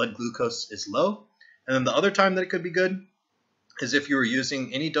blood glucose is low. And then the other time that it could be good is if you were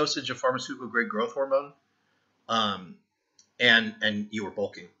using any dosage of pharmaceutical grade growth hormone, and you were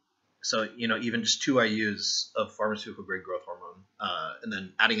bulking. So, even just 2 IUs of pharmaceutical grade growth hormone, and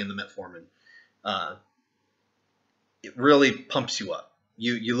then adding in the metformin, it really pumps you up.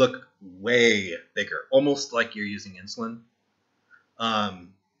 You look way bigger, almost like you're using insulin,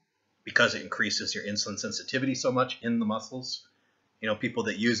 because it increases your insulin sensitivity so much in the muscles. People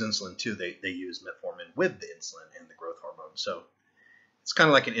that use insulin too, they use metformin with the insulin and the growth hormone. So it's kind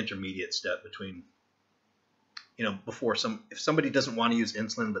of like an intermediate step between, before if somebody doesn't want to use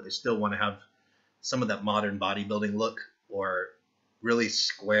insulin, but they still want to have some of that modern bodybuilding look, or really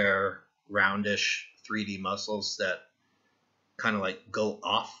square, roundish 3D muscles that kind of like go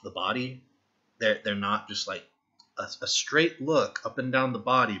off the body. They're not just like a straight look up and down the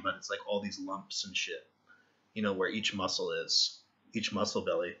body, but it's like all these lumps and shit, where each muscle is, each muscle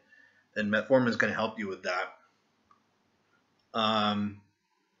belly. And metformin is going to help you with that.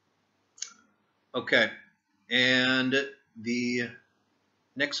 Okay. And the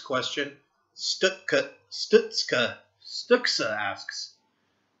next question, Stutzka asks,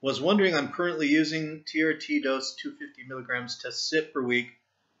 was wondering, I'm currently using TRT dose 250 milligrams test sit per week.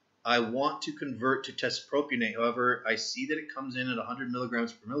 I want to convert to test propionate. However, I see that it comes in at 100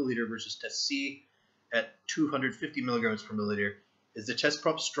 milligrams per milliliter versus test C at 250 milligrams per milliliter. Is the test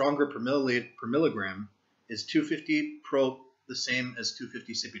prop stronger per milligram? Is 250 prop the same as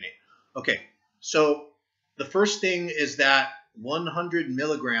 250 cypionate? Okay, so the first thing is that 100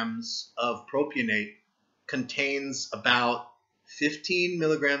 milligrams of propionate contains about 15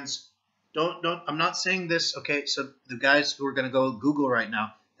 milligrams. I'm not saying this, okay? So the guys who are going to go Google right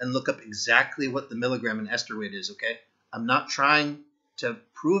now and look up exactly what the milligram and ester weight is, okay? I'm not trying to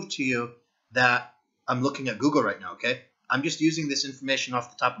prove to you that I'm looking at Google right now, okay? I'm just using this information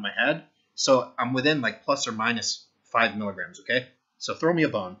off the top of my head, so I'm within like plus or minus 5 milligrams, okay? So throw me a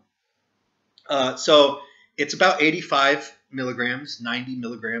bone. So it's about 85 milligrams, 90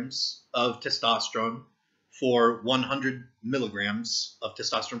 milligrams of testosterone for 100 milligrams of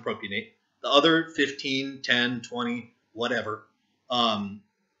testosterone propionate. The other 15, 10, 20, whatever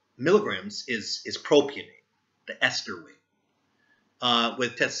milligrams is propionate, the ester weight.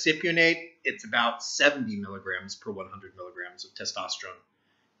 With testcypionate, it's about 70 milligrams per 100 milligrams of testosterone,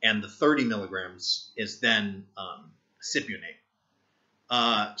 and the 30 milligrams is then cypionate.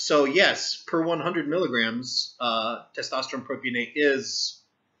 So yes, per 100 milligrams, testosterone propionate is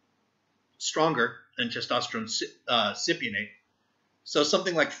stronger than testosterone cypionate. So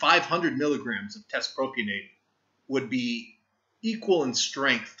something like 500 milligrams of test propionate would be equal in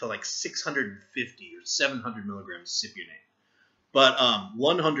strength to like 650 or 700 milligrams cypionate. But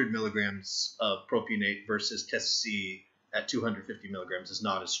 100 milligrams of propionate versus test C at 250 milligrams is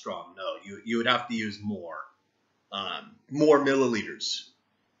not as strong. No, you would have to use more milliliters.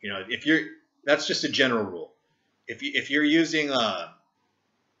 That's just a general rule. If you're using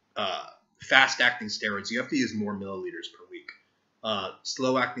fast-acting steroids, you have to use more milliliters per week.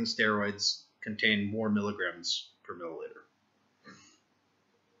 Slow-acting steroids contain more milligrams per milliliter.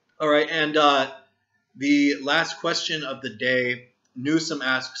 All right, and the last question of the day, Newsom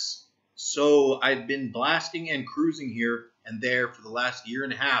asks, so I've been blasting and cruising here and there for the last year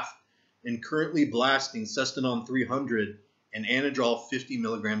and a half, and currently blasting Sustanon 300 and Anadrol 50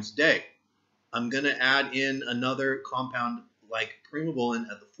 milligrams a day. I'm going to add in another compound like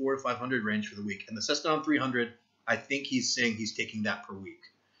Primobolan at the 400 to 500 range for the week. And the Sustanon 300, I think he's saying he's taking that per week.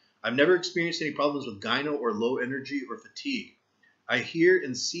 I've never experienced any problems with gyno or low energy or fatigue. I hear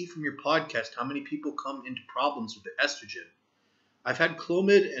and see from your podcast how many people come into problems with their estrogen. I've had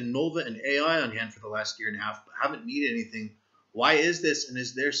Clomid and Nova and AI on hand for the last year and a half, but haven't needed anything. Why is this? And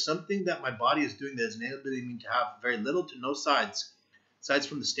is there something that my body is doing that is enabling me to have very little to no sides, aside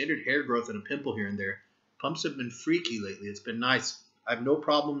from the standard hair growth and a pimple here and there? Pumps have been freaky lately. It's been nice. I have no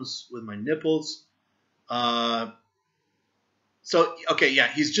problems with my nipples.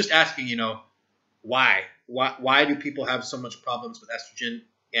 He's just asking, why? Why do people have so much problems with estrogen?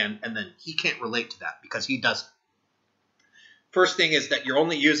 And then he can't relate to that because he doesn't. First thing is that you're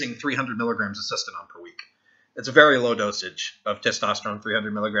only using 300 milligrams of Sustanon per week. It's a very low dosage of testosterone,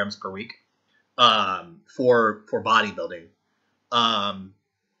 300 milligrams per week, for bodybuilding.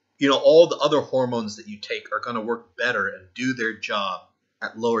 All the other hormones that you take are going to work better and do their job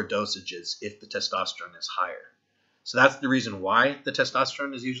at lower dosages if the testosterone is higher. So that's the reason why the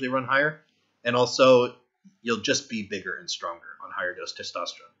testosterone is usually run higher. And also, you'll just be bigger and stronger on higher dose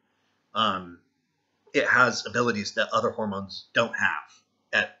testosterone. It has abilities that other hormones don't have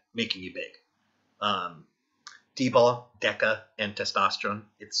at making you big. DECA, and testosterone,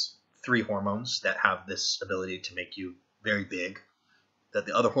 it's 3 hormones that have this ability to make you very big, that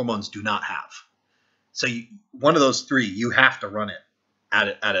the other hormones do not have. So one of those three, you have to run it at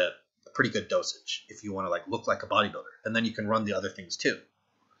a pretty good dosage if you want to like look like a bodybuilder, and then you can run the other things too.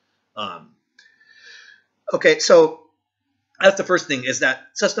 Okay, so that's the first thing, is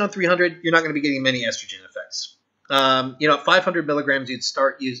that testosterone 300, you're not going to be getting many estrogen effects. At 500 milligrams, you'd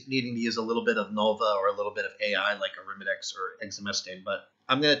start needing to use a little bit of Nova or a little bit of AI like Arimidex or Exemestane. But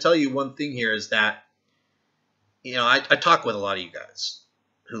I'm going to tell you one thing here is that, I talk with a lot of you guys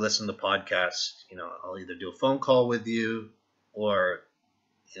who listen to the podcast. I'll either do a phone call with you, or,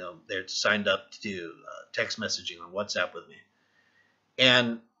 they're signed up to do text messaging on WhatsApp with me.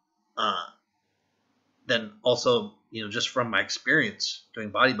 And then also, just from my experience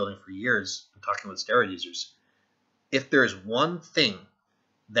doing bodybuilding for years and talking with steroid users, if there's one thing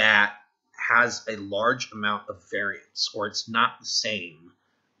that has a large amount of variance, or it's not the same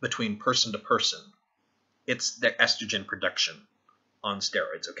between person to person, it's the estrogen production on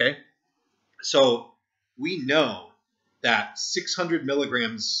steroids, okay? So we know that 600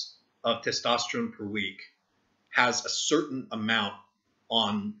 milligrams of testosterone per week has a certain amount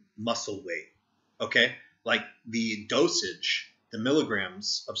on muscle weight, okay? Like the dosage, the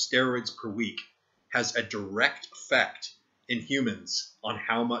milligrams of steroids per week, has a direct effect in humans on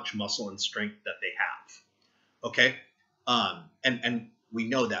how much muscle and strength that they have, okay? And we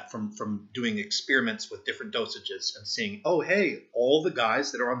know that from doing experiments with different dosages and seeing, oh, hey, all the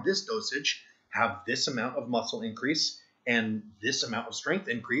guys that are on this dosage have this amount of muscle increase and this amount of strength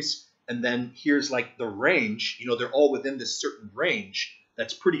increase. And then here's like the range, they're all within this certain range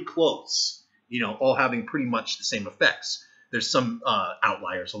that's pretty close, all having pretty much the same effects. There's some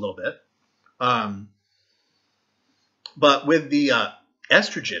outliers a little bit. But with the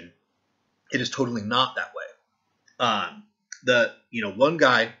estrogen, it is totally not that way. One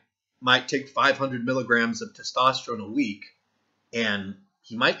guy might take 500 milligrams of testosterone a week, and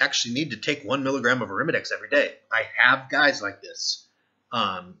he might actually need to take 1 milligram of Arimidex every day. I have guys like this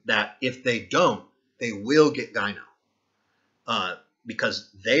that if they don't, they will get gyno because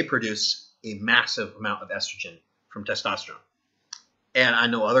they produce a massive amount of estrogen from testosterone. And I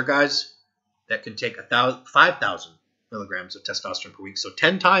know other guys that can take 5,000 milligrams of testosterone per week, so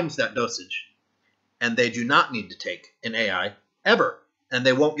 10 times that dosage, and they do not need to take an AI ever, and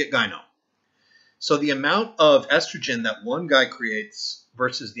they won't get gyno. So the amount of estrogen that one guy creates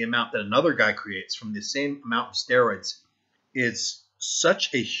versus the amount that another guy creates from the same amount of steroids is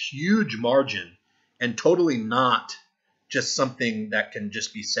such a huge margin, and totally not just something that can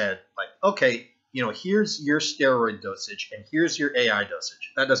just be said like, okay, here's your steroid dosage and here's your AI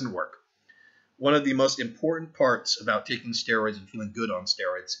dosage. That doesn't work. One of the most important parts about taking steroids and feeling good on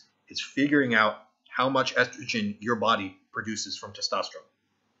steroids is figuring out how much estrogen your body produces from testosterone.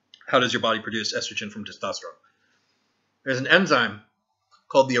 How does your body produce estrogen from testosterone? There's an enzyme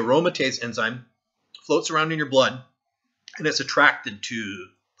called the aromatase enzyme, floats around in your blood, and it's attracted to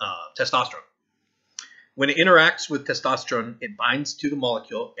testosterone. When it interacts with testosterone, it binds to the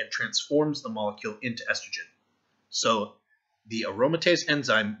molecule and transforms the molecule into estrogen. So the aromatase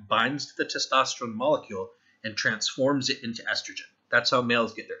enzyme binds to the testosterone molecule and transforms it into estrogen. That's how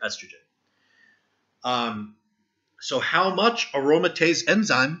males get their estrogen. So how much aromatase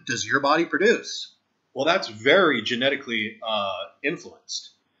enzyme does your body produce? Well, that's very genetically influenced.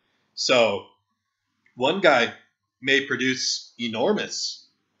 So one guy may produce enormous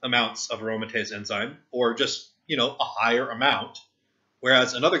amounts of aromatase enzyme, or just, a higher amount,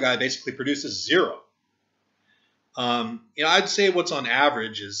 whereas another guy basically produces zero. I'd say what's on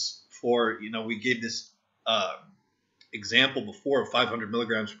average is for, we gave this example before of 500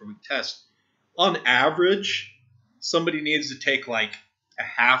 milligrams per week test. On average, somebody needs to take like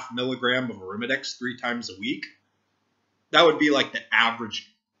a 0.5 milligram of Arimidex 3 times a week. That would be like the average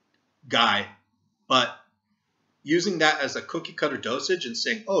guy. But using that as a cookie cutter dosage and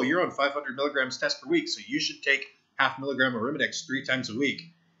saying, oh, you're on 500 milligrams test per week, so you should take 0.5 milligram of Arimidex 3 times a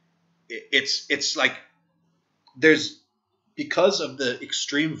week. It's like because of the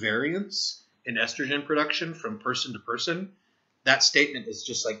extreme variance in estrogen production from person to person, that statement is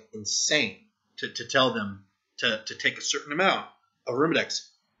just like insane to tell them to take a certain amount of Arimidex.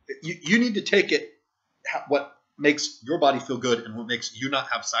 You need to take it what makes your body feel good and what makes you not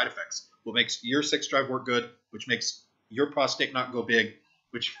have side effects, what makes your sex drive work good, which makes your prostate not go big,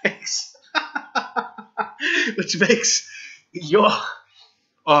 which makes your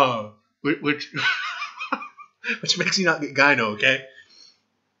which makes you not get gyno, okay?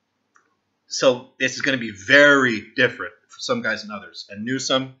 So this is going to be very different for some guys and others. And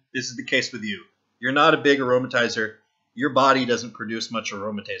Newsome, this is the case with you. You're not a big aromatizer. Your body doesn't produce much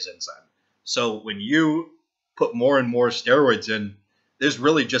aromatase enzyme. So when you put more and more steroids in, there's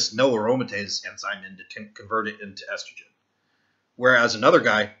really just no aromatase enzyme in to convert it into estrogen. Whereas another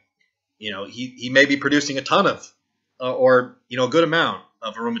guy, he may be producing a ton of, or a good amount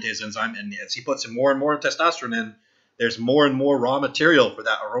of aromatase enzyme, and as he puts in more and more testosterone in, there's more and more raw material for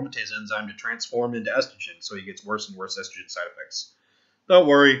that aromatase enzyme to transform into estrogen, so he gets worse and worse estrogen side effects. Don't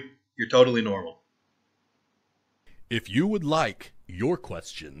worry, you're totally normal. If you would like your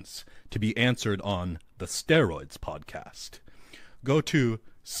questions to be answered on the Steroids Podcast, go to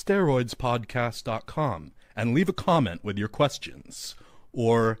steroidspodcast.com and leave a comment with your questions,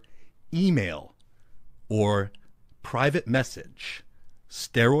 or email or private message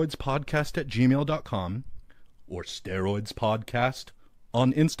steroidspodcast@gmail.com or steroidspodcast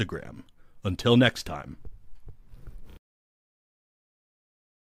on Instagram. Until next time.